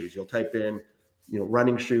running shoes, you'll type in,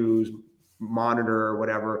 running shoes, monitor, or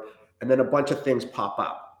whatever, and then a bunch of things pop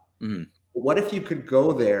up. Mhm. What if you could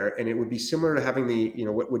go there and it would be similar to having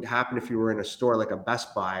what would happen if you were in a store like a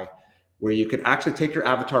Best Buy, where you could actually take your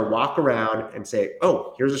avatar, walk around and say,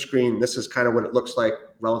 oh, here's a screen. This is kind of what it looks like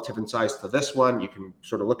relative in size to this one. You can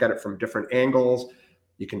sort of look at it from different angles.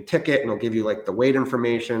 You can tick it and it'll give you like the weight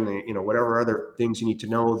information, whatever other things you need to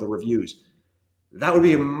know, the reviews. That would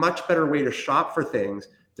be a much better way to shop for things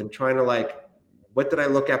than trying to what did I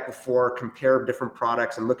look at before, compare different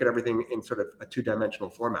products and look at everything in sort of a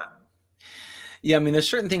two-dimensional format. Yeah, I mean, there's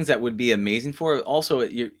certain things that would be amazing for it. Also,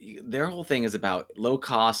 their whole thing is about low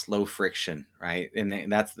cost, low friction, right?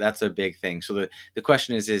 And that's a big thing. So the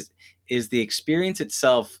question is the experience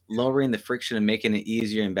itself lowering the friction and making it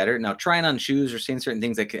easier and better? Now, trying on shoes or seeing certain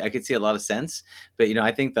things, I could see a lot of sense, but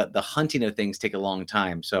I think that the hunting of things take a long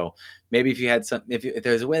time. So maybe if you had if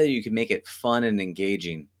there's a way that you could make it fun and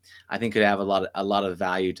engaging, I think could have a lot of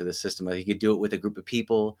value to the system. Like you could do it with a group of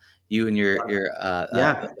people. You and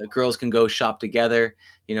Yeah. the girls can go shop together.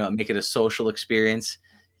 Make it a social experience.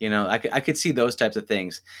 I could see those types of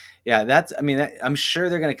things. Yeah, I mean, I'm sure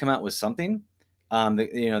they're going to come out with something.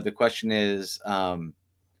 The question is,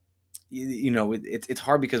 it's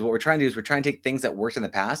hard because what we're trying to do is we're trying to take things that worked in the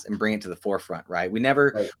past and bring it to the forefront, right? Right. We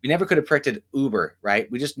never could have predicted Uber, right?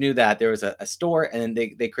 We just knew that there was a store and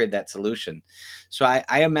then they created that solution. So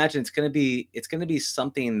I imagine it's going to be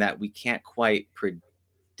something that we can't quite predict.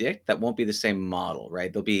 That won't be the same model, right?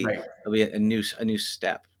 Right. There'll be a new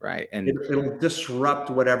step, right? And It'll disrupt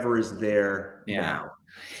whatever is there yeah. now.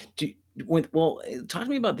 Talk to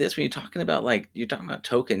me about this when you're talking about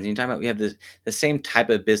tokens and you're talking about we have the same type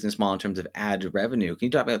of business model in terms of ad revenue. Can you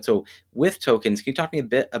talk about, so with tokens, can you talk to me a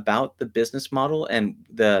bit about the business model and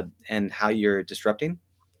how you're disrupting?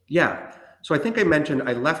 Yeah. So I think I mentioned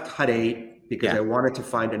I left Hut 8 because Yeah. I wanted to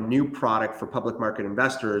find a new product for public market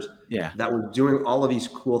investors Yeah. that was doing all of these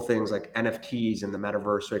cool things like NFTs in the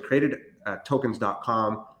metaverse. So I created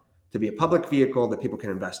tokens.com to be a public vehicle that people can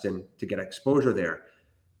invest in to get exposure there.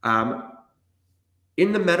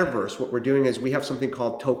 In the metaverse, what we're doing is we have something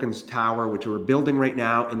called Tokens Tower, which we're building right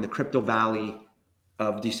now in the crypto valley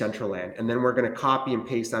of Decentraland. And then we're going to copy and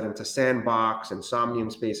paste that into Sandbox and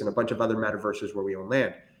Somnium Space and a bunch of other metaverses where we own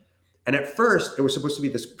land. And at first, it was supposed to be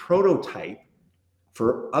this prototype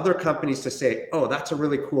for other companies to say, oh, that's a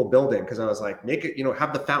really cool building. Because I was like, make it,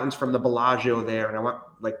 have the fountains from the Bellagio there. And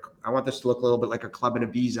I want this to look a little bit like a club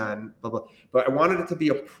in Ibiza and blah, blah. But I wanted it to be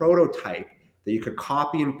a prototype that you could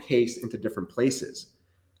copy and paste into different places.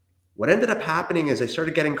 What ended up happening is I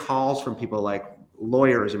started getting calls from people like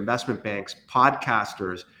lawyers, investment banks,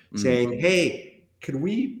 podcasters saying, hey, could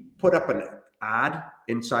we put up an ad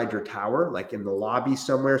inside your tower, like in the lobby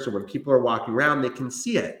somewhere, so when people are walking around, they can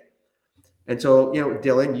see it? And so,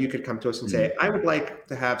 Dylan, you could come to us and say, I would like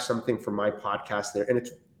to have something for my podcast there. And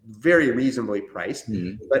it's very reasonably priced,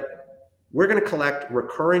 but we're going to collect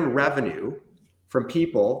recurring revenue from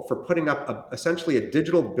people for putting up essentially a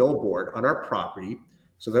digital billboard on our property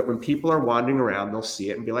so that when people are wandering around, they'll see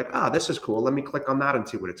it and be like, this is cool. Let me click on that and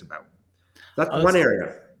see what it's about. That's one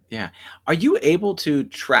area. Yeah. Are you able to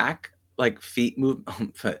track like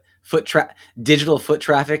digital foot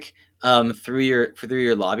traffic through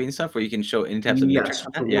your lobby and stuff where you can show any types of metrics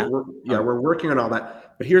on that? We're working on all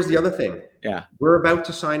that. But here's the other thing. Yeah. We're about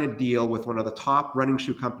to sign a deal with one of the top running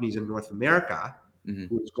shoe companies in North America,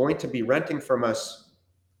 who's going to be renting from us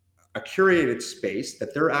a curated space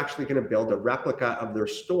that they're actually going to build a replica of their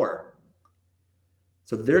store.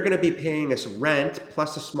 So they're going to be paying us rent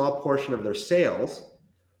plus a small portion of their sales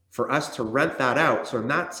for us to rent that out. So in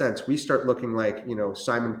that sense, we start looking like,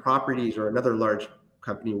 Simon Properties or another large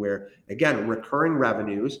company where, again, recurring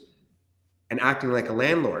revenues and acting like a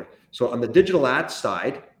landlord. So on the digital ad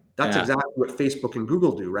side, that's exactly what Facebook and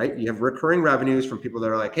Google do, right? You have recurring revenues from people that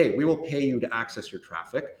are like, hey, we will pay you to access your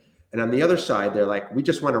traffic. And on the other side, they're like, we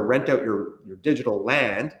just want to rent out your digital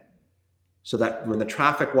land so that when the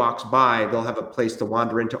traffic walks by, they'll have a place to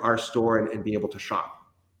wander into our store and be able to shop.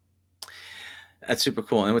 That's super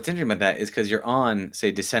cool. And what's interesting about that is because you're on,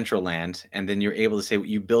 say, Decentraland, and then you're able to say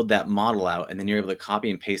you build that model out, and then you're able to copy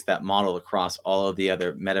and paste that model across all of the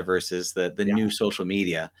other metaverses, the new social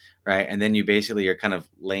media, right? And then you basically are kind of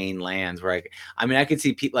laying lands where I could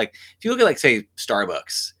see people like, if you look at like, say,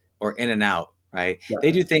 Starbucks or In-N-Out, right? Yeah.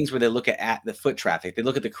 They do things where they look at the foot traffic, they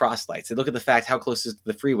look at the cross lights, they look at the fact how close is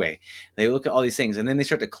the freeway, they look at all these things, and then they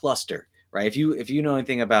start to cluster, right? If you know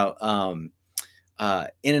anything about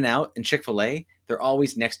In-N-Out and Chick-fil-A, they're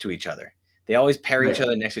always next to each other. They always pair each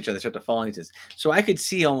other next to each other, start to fall into this. So I could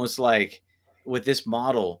see almost like with this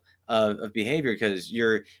model of behavior, because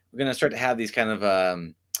we're going to start to have these kind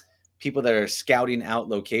of people that are scouting out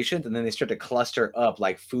locations, and then they start to cluster up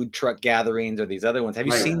like food truck gatherings or these other ones. Have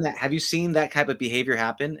you seen that? Have you seen that type of behavior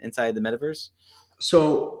happen inside the metaverse?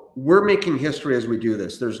 So we're making history as we do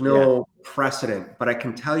this. There's no precedent, but I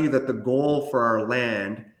can tell you that the goal for our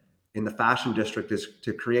land in the fashion district is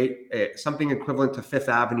to create something equivalent to Fifth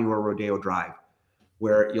Avenue or Rodeo Drive,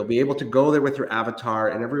 where you'll be able to go there with your avatar,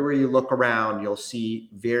 and everywhere you look around, you'll see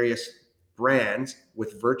various brands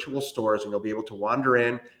with virtual stores, and you'll be able to wander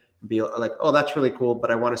in and be like, oh, that's really cool, but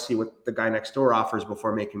I want to see what the guy next door offers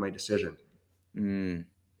before making my decision.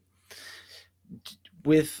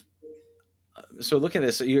 So look at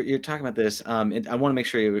this. So you're talking about this. And I want to make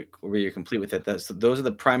sure you're complete with it. Those are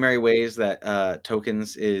the primary ways that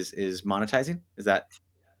tokens is monetizing. Is that?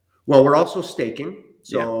 Well, we're also staking.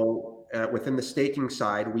 So within the staking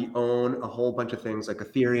side, we own a whole bunch of things like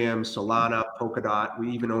Ethereum, Solana, Polkadot. We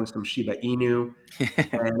even own some Shiba Inu,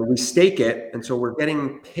 and we stake it. And so we're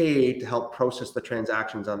getting paid to help process the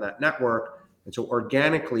transactions on that network. And so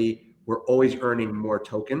organically, we're always earning more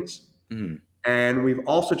tokens. Mm-hmm. And we've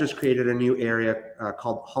also just created a new area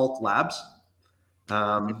called Hulk Labs.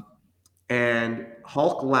 And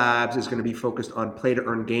Hulk Labs is going to be focused on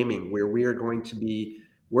play-to-earn gaming, where we are going to be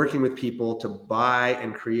working with people to buy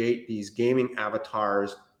and create these gaming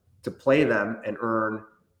avatars to play them and earn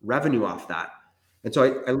revenue off that. And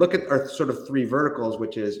so I look at our sort of three verticals,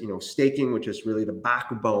 which is, staking, which is really the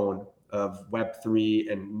backbone of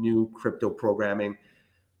Web3 and new crypto programming,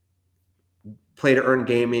 play to earn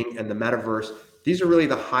gaming, and the metaverse. These are really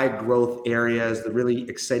the high growth areas, the really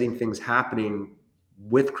exciting things happening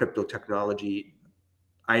with crypto technology.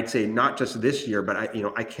 I'd say not just this year, but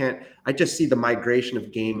I just see the migration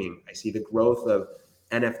of gaming. I see the growth of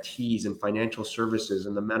NFTs and financial services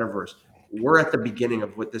and the metaverse. We're at the beginning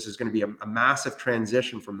of what this is going to be a massive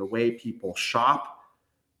transition from the way people shop,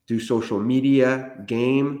 do social media,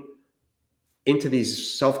 game, into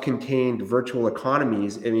these self-contained virtual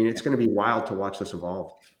economies. I mean, it's going to be wild to watch this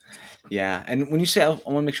evolve. Yeah. And when you say, I want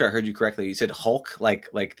to make sure I heard you correctly, you said Hulk, like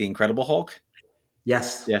the Incredible Hulk?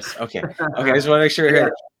 Yes. Yes. Okay. I just want to make sure. Yeah.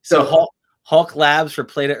 So Hulk Labs for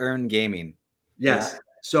play to earn gaming. Yes. Yeah.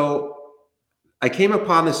 So I came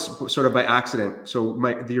upon this sort of by accident. So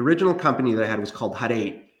the original company that I had was called Hut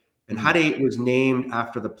 8, and Hut 8 was named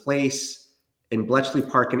after the place in Bletchley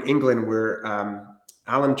Park in England where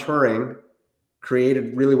Alan Turing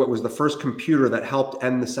created really what was the first computer that helped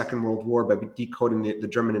end the Second World War by decoding the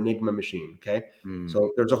German Enigma machine. Okay.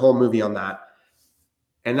 So there's a whole movie on that.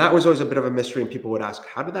 And that was always a bit of a mystery. And people would ask,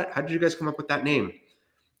 how did you guys come up with that name?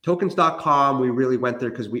 Tokens.com, we really went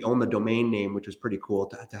there because we own the domain name, which was pretty cool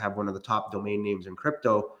to have one of the top domain names in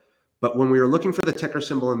crypto. But when we were looking for the ticker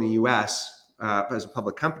symbol in the US as a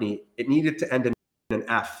public company, it needed to end in an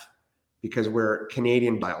F because we're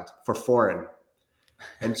Canadian filed for foreign.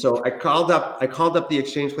 And so I called up the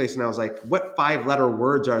exchange place and I was like, what 5-letter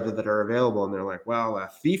words are there that are available? And they're like, well, a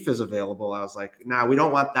thief is available. I was like, nah, we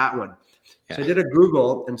don't want that one. Yeah. So I did a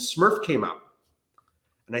Google and Smurf came up.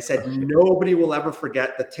 And I said, nobody will ever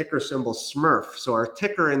forget the ticker symbol Smurf. So our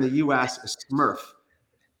ticker in the US is Smurf.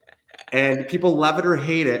 And people love it or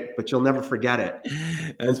hate it, but you'll never forget it.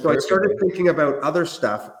 And so I started thinking about other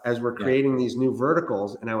stuff as we're creating these new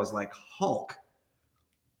verticals. And I was like, Hulk.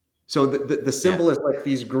 So the symbol is like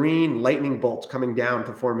these green lightning bolts coming down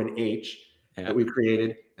to form an H that we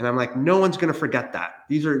created. And I'm like, no one's going to forget that.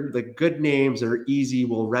 These are the good names that are easy,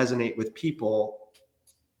 will resonate with people,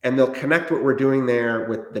 and they'll connect what we're doing there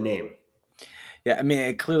with the name. Yeah, I mean,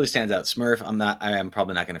 it clearly stands out. Smurf, I'm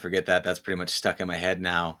probably not going to forget that. That's pretty much stuck in my head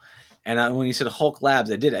now. And when you said Hulk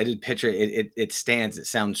Labs, I did picture it. It stands. It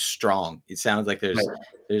sounds strong. It sounds like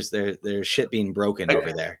there's shit being broken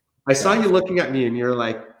over there. I saw you looking at me and you're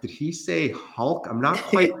like, did he say Hulk? I'm not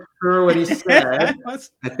quite sure what he said.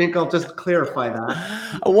 I think I'll just clarify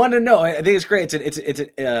that. I want to know. I think it's great.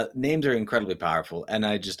 Names are incredibly powerful. And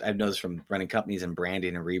I've noticed from running companies and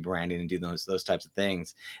branding and rebranding and doing those types of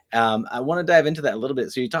things. I want to dive into that a little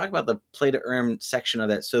bit. So you talk about the play to earn section of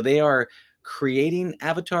that. So they are creating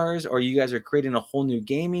avatars, or you guys are creating a whole new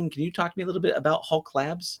gaming. Can you talk to me a little bit about Hulk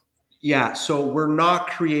Labs? Yeah, so we're not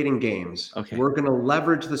creating games. Okay. We're going to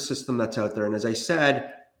leverage the system that's out there. And as I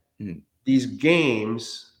said, these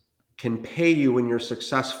games can pay you when you're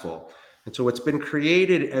successful. And so what's been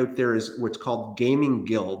created out there is what's called gaming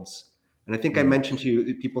guilds. And I think I mentioned to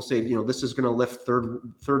you, people say, this is going to lift third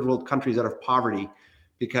world countries out of poverty,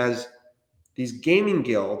 because these gaming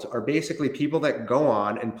guilds are basically people that go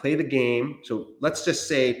on and play the game. So let's just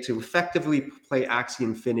say to effectively play Axie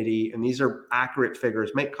Infinity, and these are accurate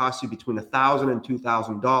figures, might cost you between $1,000 and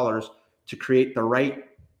 $2,000 to create the right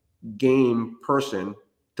game person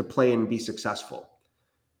to play and be successful.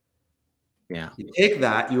 Yeah. You take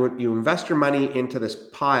that, you invest your money into this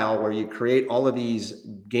pile where you create all of these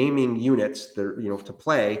gaming units that, to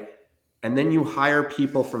play, and then you hire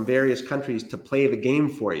people from various countries to play the game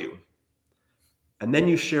for you. And then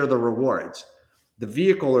you share the rewards. The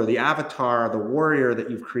vehicle or the avatar, the warrior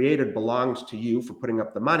that you've created belongs to you for putting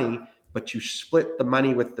up the money, but you split the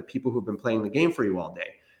money with the people who've been playing the game for you all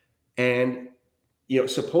day. And,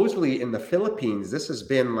 supposedly in the Philippines, this has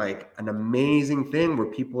been like an amazing thing where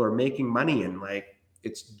people are making money and like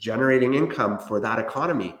it's generating income for that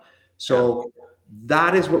economy. So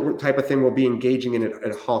that is what type of thing we'll be engaging in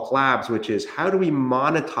at Hulk Labs, which is how do we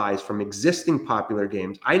monetize from existing popular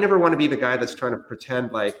games? I never want to be the guy that's trying to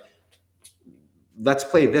pretend like, let's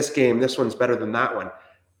play this game, this one's better than that one.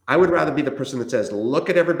 I would rather be the person that says, look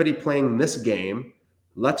at everybody playing this game,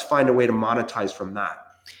 let's find a way to monetize from that.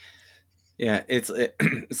 Yeah, it's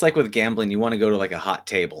like with gambling, you want to go to like a hot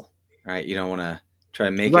table, right? You don't want to try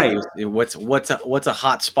to make it what's a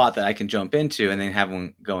hot spot that I can jump into and then have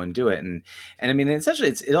one go and do it. And I mean, essentially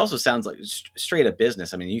it also sounds like straight up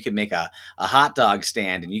business. I mean, you can make a hot dog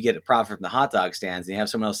stand and you get a profit from the hot dog stands and you have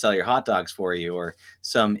someone else sell your hot dogs for you, or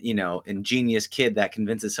some, ingenious kid that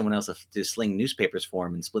convinces someone else to sling newspapers for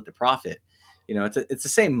him and split the profit. It's the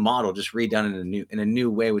same model, just redone in a new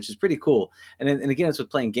way, which is pretty cool. And again, it's with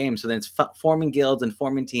playing games. So then it's forming guilds and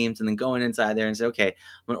forming teams, and then going inside there and say, okay, I'm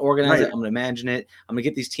going to organize it. I'm going to imagine it. I'm going to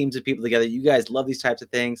get these teams of people together. You guys love these types of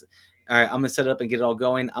things. All right, I'm going to set it up and get it all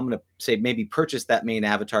going. I'm going to say maybe purchase that main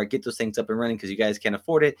avatar, get those things up and running because you guys can't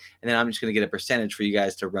afford it. And then I'm just going to get a percentage for you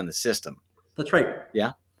guys to run the system. That's right.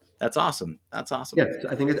 Yeah. That's awesome. That's awesome. Yeah,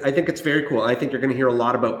 I think it's very cool. I think you're going to hear a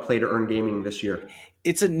lot about play to earn gaming this year.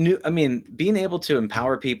 It's being able to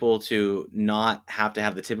empower people to not have to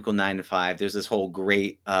have the typical 9-to-5. There's this whole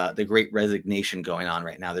the great resignation going on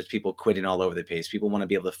right now. There's people quitting all over the place. People want to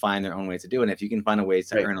be able to find their own ways to do it. And if you can find a way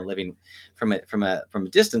to earn a living from a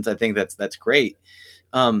distance, I think that's great.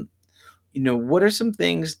 What are some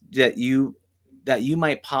things that you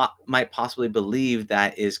might possibly believe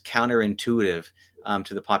that is counterintuitive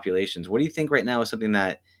to the populations? What do you think right now is something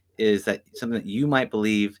that you might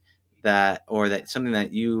believe that, or that something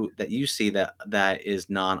that you see that is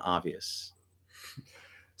non-obvious?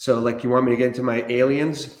 So like, you want me to get into my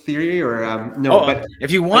aliens theory or no? But if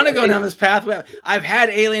you want to go down this path, I've had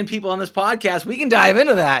alien people on this podcast. We can dive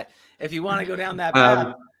into that if you want to go down that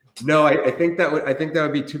path. No, I think that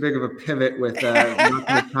would be too big of a pivot with not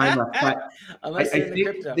much time left. But I think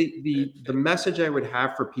the message I would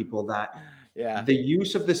have for people that the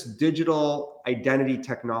use of this digital identity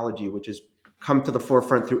technology, which has come to the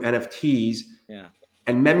forefront through NFTs. Yeah.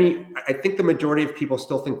 And I think the majority of people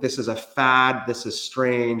still think this is a fad. This is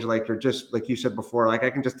strange. Like, you're just, like you said before, like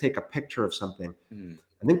I can just take a picture of something.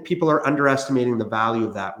 I think people are underestimating the value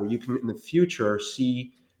of that, where you can in the future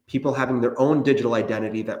see people having their own digital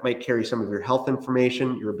identity that might carry some of your health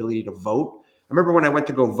information, your ability to vote. I remember when I went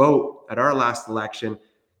to go vote at our last election,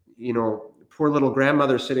 poor little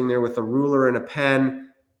grandmother sitting there with a ruler and a pen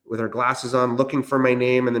with her glasses on, looking for my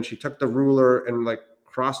name. And then she took the ruler and like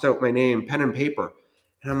crossed out my name, pen and paper.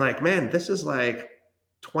 And I'm like, man, this is like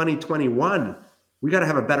 2021. We got to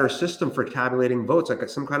have a better system for tabulating votes. Like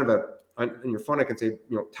some kind of on your phone, I can say,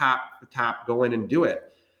 tap, go in and do it.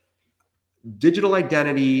 Digital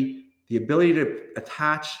identity, the ability to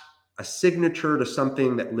attach a signature to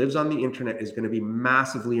something that lives on the internet is going to be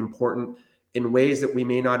massively important in ways that we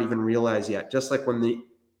may not even realize yet. Just like when the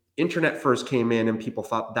internet first came in and people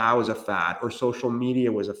thought that was a fad, or social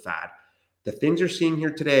media was a fad. The things you're seeing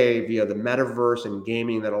here today via the metaverse and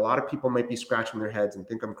gaming that a lot of people might be scratching their heads and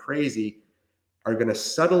think I'm crazy are going to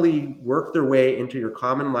subtly work their way into your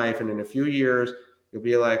common life. And in a few years, you'll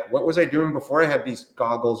be like, what was I doing before I had these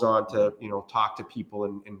goggles on to, talk to people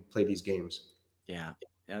and play these games? Yeah.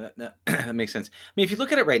 Yeah, that makes sense. I mean, if you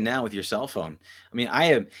look at it right now with your cell phone, I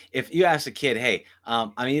mean, if you ask a kid, hey,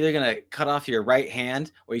 I'm either going to cut off your right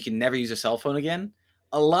hand or you can never use a cell phone again,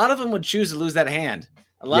 a lot of them would choose to lose that hand.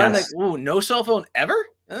 A lot of them like, ooh, no cell phone ever?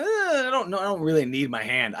 I don't really need my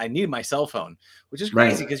hand. I need my cell phone, which is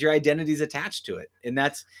crazy because your identity is attached to it. And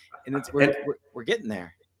we're getting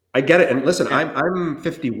there. I get it. And listen, I'm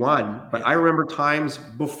 51, but I remember times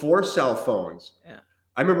before cell phones. Yeah.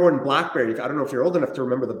 I remember when BlackBerry, I don't know if you're old enough to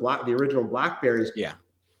remember the original BlackBerries. Yeah.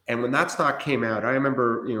 And when that stock came out, I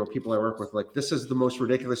remember, people I work with, like, this is the most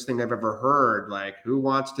ridiculous thing I've ever heard. Like, who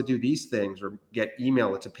wants to do these things or get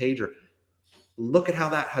email? It's a pager. Look at how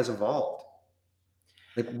that has evolved.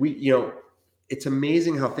 Like it's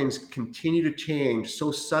amazing how things continue to change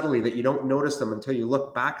so subtly that you don't notice them until you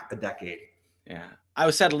look back a decade. Yeah. I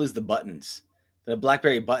was sad to lose the buttons. The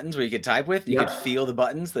BlackBerry buttons where you could type with, you could feel the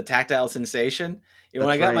buttons, the tactile sensation. When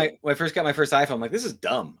I first got my first iPhone, I'm like, this is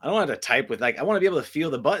dumb. I don't want to type with, I want to be able to feel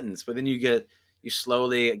the buttons. But then you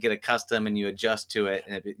slowly get accustomed and you adjust to it,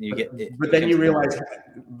 and you get it. But then you realize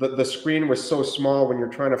the screen was so small when you're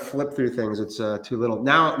trying to flip through things. It's too little.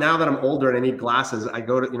 Now that I'm older and I need glasses, I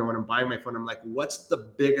go to when I'm buying my phone, I'm like, what's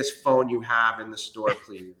the biggest phone you have in the store,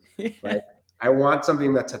 please? Right? I want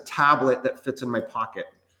something that's a tablet that fits in my pocket.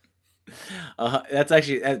 That's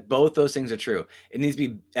actually, both those things are true. It needs to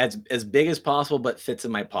be as big as possible, but fits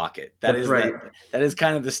in my pocket. That's right. That is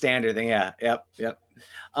kind of the standard thing. Yeah. Yep.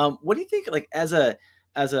 What do you think, like, as a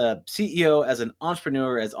CEO, as an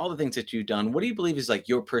entrepreneur, as all the things that you've done, what do you believe is like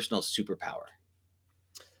your personal superpower?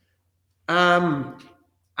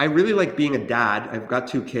 I really like being a dad. I've got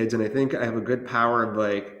 2 kids, and I think I have a good power of,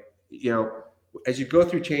 like, as you go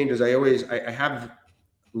through changes, I have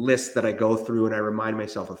lists that I go through and I remind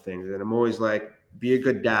myself of things. And I'm always like, be a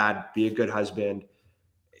good dad, be a good husband.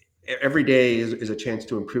 Every day is a chance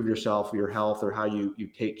to improve yourself, your health, or how you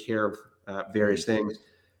take care of various things.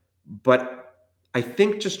 But I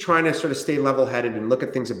think just trying to sort of stay level-headed and look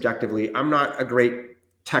at things objectively. I'm not a great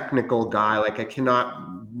technical guy. Like, I cannot,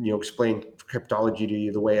 explain cryptology to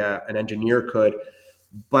you the way an engineer could.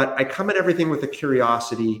 But I come at everything with a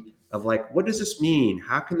curiosity of, like, what does this mean?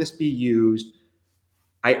 How can this be used?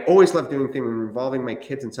 I always love doing things involving my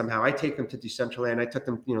kids, and somehow I take them to Decentraland. I took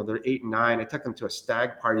them, they're 8 and 9. I took them to a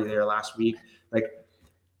stag party there last week. Like,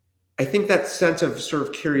 I think that sense of sort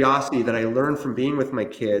of curiosity that I learned from being with my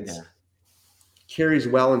kids carries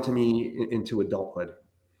well into me into adulthood.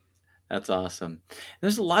 That's awesome.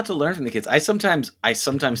 There's a lot to learn from the kids. I sometimes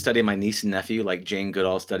study my niece and nephew, like Jane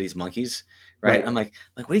Goodall studies monkeys, right? I'm like,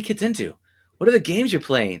 what are you kids into? What are the games you're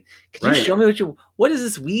playing? Can you show me what is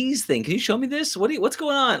this Wheeze thing? Can you show me this? What's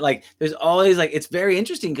going on? Like, there's always, like, it's very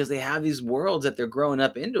interesting because they have these worlds that they're growing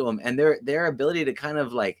up into them, and their ability to kind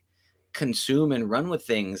of like consume and run with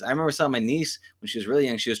things. I remember I saw my niece when she was really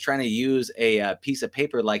young. She was trying to use a piece of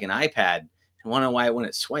paper like an iPad and wondering why it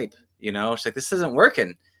wouldn't swipe. She's like, this isn't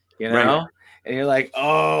working. And you're like,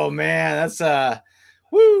 oh man, that's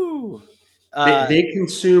woo. They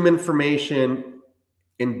consume information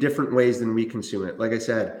in different ways than we consume it. Like I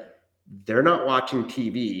said, they're not watching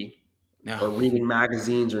TV or reading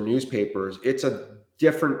magazines or newspapers. It's a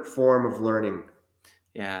different form of learning.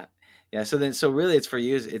 Yeah. So really, it's for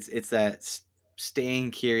you. It's that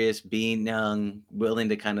staying curious, being young, willing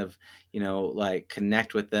to kind of, like,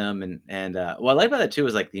 connect with them, and what I like about that too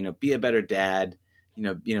is, like, be a better dad,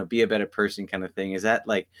 be a better person, kind of thing. Is that,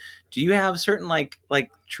 like, do you have certain like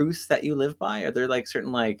truths that you live by? Are there, like,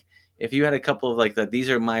 certain, like, if you had a couple of, like, these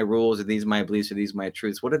are my rules, or these are my beliefs, or these are my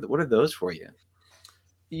truths, what are those for you?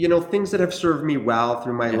 Things that have served me well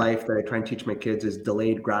through my life that I try and teach my kids is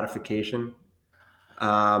delayed gratification.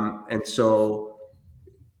 And so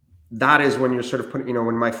that is when you're sort of putting, you know,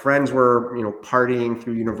 when my friends were, you know, partying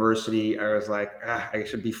through university, I was like, I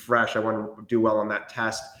should be fresh. I want to do well on that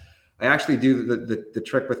test. I actually do the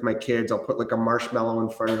trick with my kids. I'll put like a marshmallow in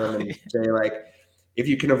front of them and say like, if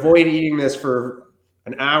you can avoid eating this for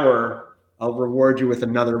an hour, I'll reward you with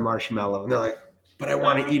another marshmallow. And they're like, but I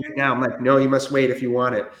want to eat it now. I'm like, no, you must wait if you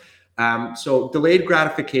want it. So delayed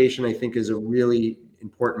gratification, I think, is a really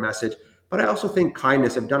important message. But I also think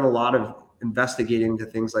kindness. I've done a lot of investigating into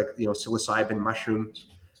things like, you know, psilocybin mushrooms,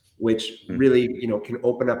 which really, you know, can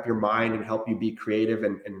open up your mind and help you be creative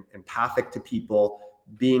and empathic to people,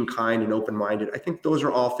 being kind and open-minded. I think those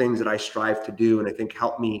are all things that I strive to do, and I think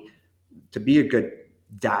help me to be a good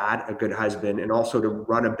dad, a good husband, and also to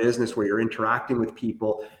run a business where you're interacting with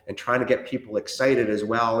people and trying to get people excited as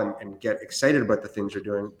well, and get excited about the things you're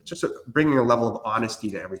doing. Just bringing a level of honesty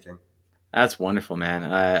to everything. That's wonderful, man.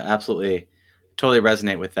 I absolutely totally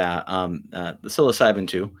resonate with that. The psilocybin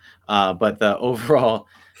too, but the overall,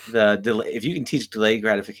 the delay. If you can teach delayed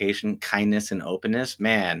gratification, kindness, and openness,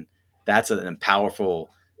 man, that's a powerful,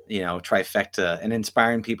 you know, trifecta, and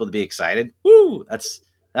inspiring people to be excited. Woo! That's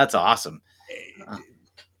awesome.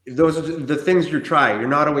 Those are the things you're trying. You're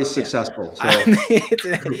not always successful. So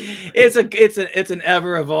it's an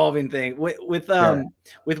ever evolving thing with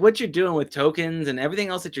what you're doing with tokens and everything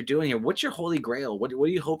else that you're doing here. What's your holy grail? What do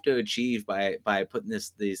you hope to achieve by putting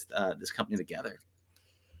this company together?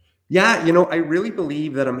 Yeah, you know, I really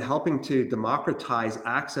believe that I'm helping to democratize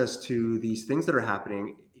access to these things that are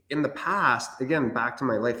happening. In the past, again, back to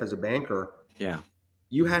my life as a banker. Yeah.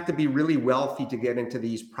 You had to be really wealthy to get into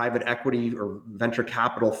these private equity or venture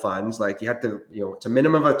capital funds. Like you had to, you know, it's a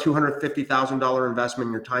minimum of a $250,000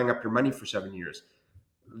 investment. You're tying up your money for 7 years.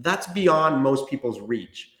 That's beyond most people's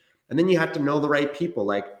reach. And then you have to know the right people.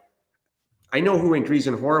 Like I know who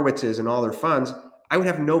Andreessen Horowitz is and all their funds. I would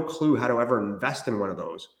have no clue how to ever invest in one of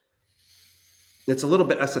those. It's a little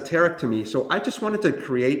bit esoteric to me. So I just wanted to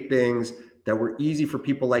create things that were easy for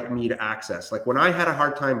people like me to access. Like when I had a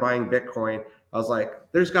hard time buying Bitcoin, I was like,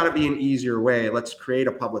 there's got to be an easier way. Let's create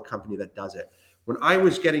a public company that does it. When I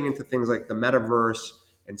was getting into things like the metaverse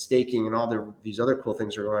and staking and all these other cool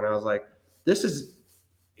things are going on, I was like, this is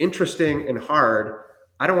interesting and hard.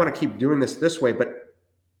 I don't want to keep doing this way, but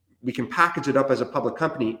we can package it up as a public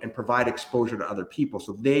company and provide exposure to other people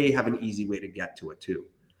so they have an easy way to get to it too.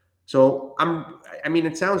 So I mean,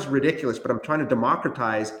 it sounds ridiculous, but I'm trying to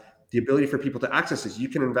democratize the ability for people to access this. You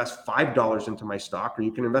can invest $5 into my stock, or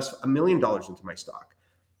you can invest $1 million into my stock.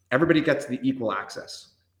 Everybody gets the equal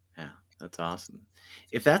access. Yeah, that's awesome.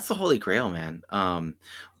 If that's the holy grail, man,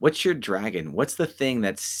 what's your dragon? What's the thing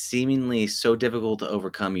that's seemingly so difficult to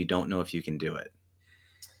overcome you don't know if you can do it?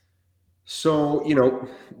 So, you know,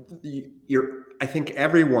 I think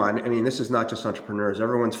everyone, I mean, this is not just entrepreneurs,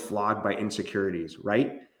 everyone's flogged by insecurities,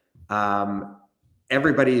 right?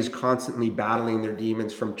 Everybody is constantly battling their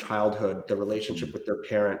demons from childhood, the relationship with their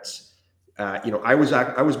parents. You know, I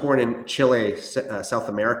was born in Chile, South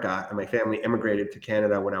America, and my family immigrated to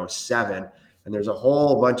Canada when I was 7. And there's a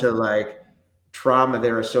whole bunch of like trauma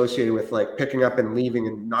there associated with like picking up and leaving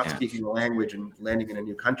and not speaking the language and landing in a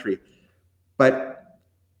new country. But,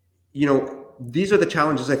 you know, these are the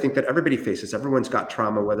challenges I think that everybody faces. Everyone's got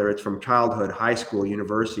trauma, whether it's from childhood, high school,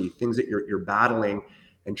 university, things that you're battling,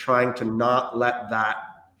 and trying to not let that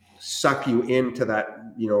suck you into that,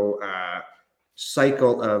 you know,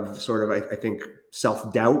 cycle of sort of, I think,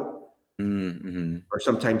 self-doubt or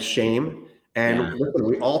sometimes shame. And listen,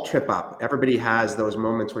 we all trip up. Everybody has those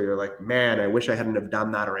moments where you're like, man, I wish I hadn't have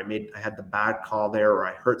done that, or I had the bad call there, or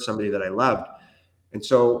I hurt somebody that I loved. And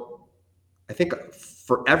so I think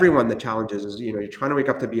for everyone, the challenge is, you know, you're trying to wake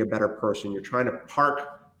up to be a better person. You're trying to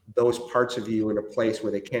park those parts of you in a place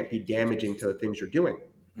where they can't be damaging to the things you're doing.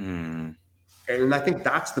 And I think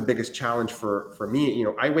that's the biggest challenge for me. You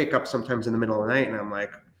know, I wake up sometimes in the middle of the night and I'm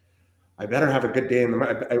like, I better have a good day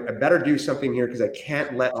I better do something here, because I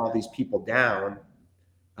can't let all these people down.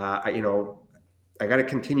 You know, I got to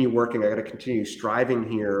continue working. I got to continue striving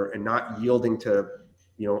here and not yielding to,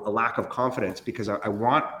 you know, a lack of confidence, because I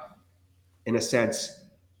want, in a sense,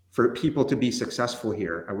 for people to be successful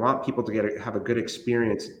here. I want people to have a good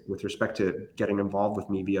experience with respect to getting involved with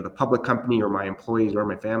me via the public company or my employees or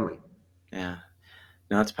my family. Yeah,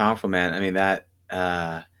 no, it's powerful, man. I mean, that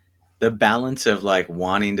the balance of like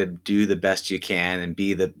wanting to do the best you can and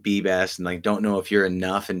be best, and like don't know if you're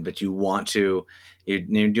enough, but you want to. You're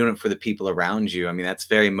doing it for the people around you. I mean, that's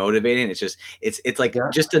very motivating. It's just it's like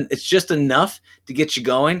it's just enough to get you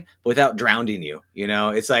going without drowning you. You know,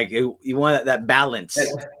 it's like you want that balance.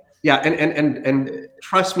 Yeah, and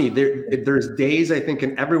trust me, there's days I think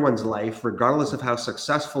in everyone's life, regardless of how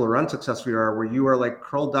successful or unsuccessful you are, where you are like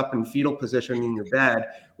curled up in fetal position in your bed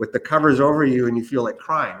with the covers over you and you feel like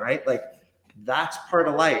crying, right? Like that's part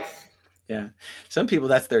of life. Yeah. Some people,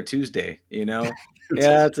 that's their Tuesday, you know?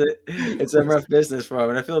 Yeah, it's a rough business for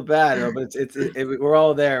them, and I feel bad, but we're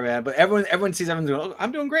all there, man. But everyone sees everyone doing, oh,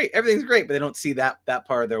 I'm doing great, everything's great, but they don't see that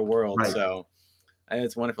part of their world. Right. So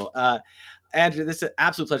it's wonderful. Andrew, this is an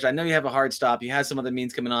absolute pleasure. I know you have a hard stop. You have some other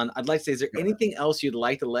meetings coming on. I'd like to say, is there anything else you'd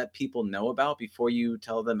like to let people know about before you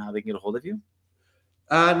tell them how they can get a hold of you?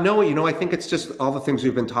 No, I think it's just all the things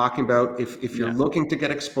we've been talking about. If you're looking to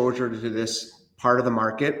get exposure to this part of the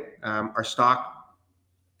market, our stock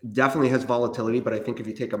definitely has volatility, but I think if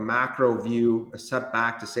you take a macro view, a step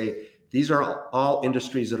back to say these are all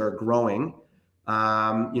industries that are growing,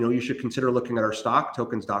 you should consider looking at our stock,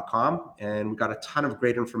 tokens.com, and we've got a ton of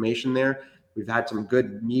great information there. We've had some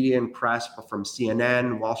good media and press from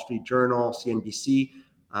CNN, Wall Street Journal, CNBC.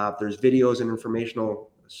 There's videos and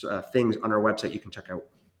informational things on our website you can check out.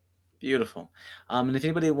 Beautiful. And if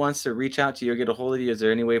anybody wants to reach out to you or get a hold of you, is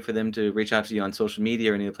there any way for them to reach out to you on social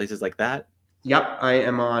media or any places like that? Yep, I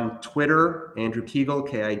am on Twitter, Andrew Kiguel,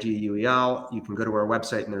 Kiguel. You can go to our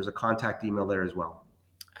website and there's a contact email there as well.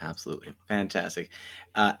 Absolutely. Fantastic.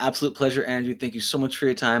 Absolute pleasure, Andrew. Thank you so much for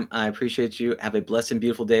your time. I appreciate you. Have a blessed and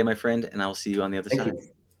beautiful day, my friend, and I will see you on the other side.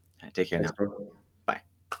 Take care now. Bye.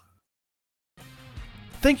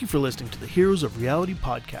 Thank you for listening to the Heroes of Reality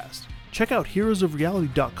podcast. Check out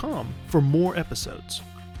heroesofreality.com for more episodes.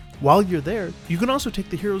 While you're there, you can also take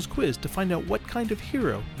the Heroes quiz to find out what kind of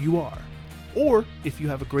hero you are. Or, if you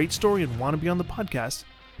have a great story and want to be on the podcast,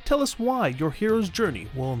 tell us why your hero's journey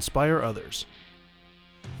will inspire others.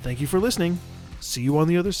 Thank you for listening. See you on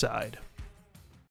the other side.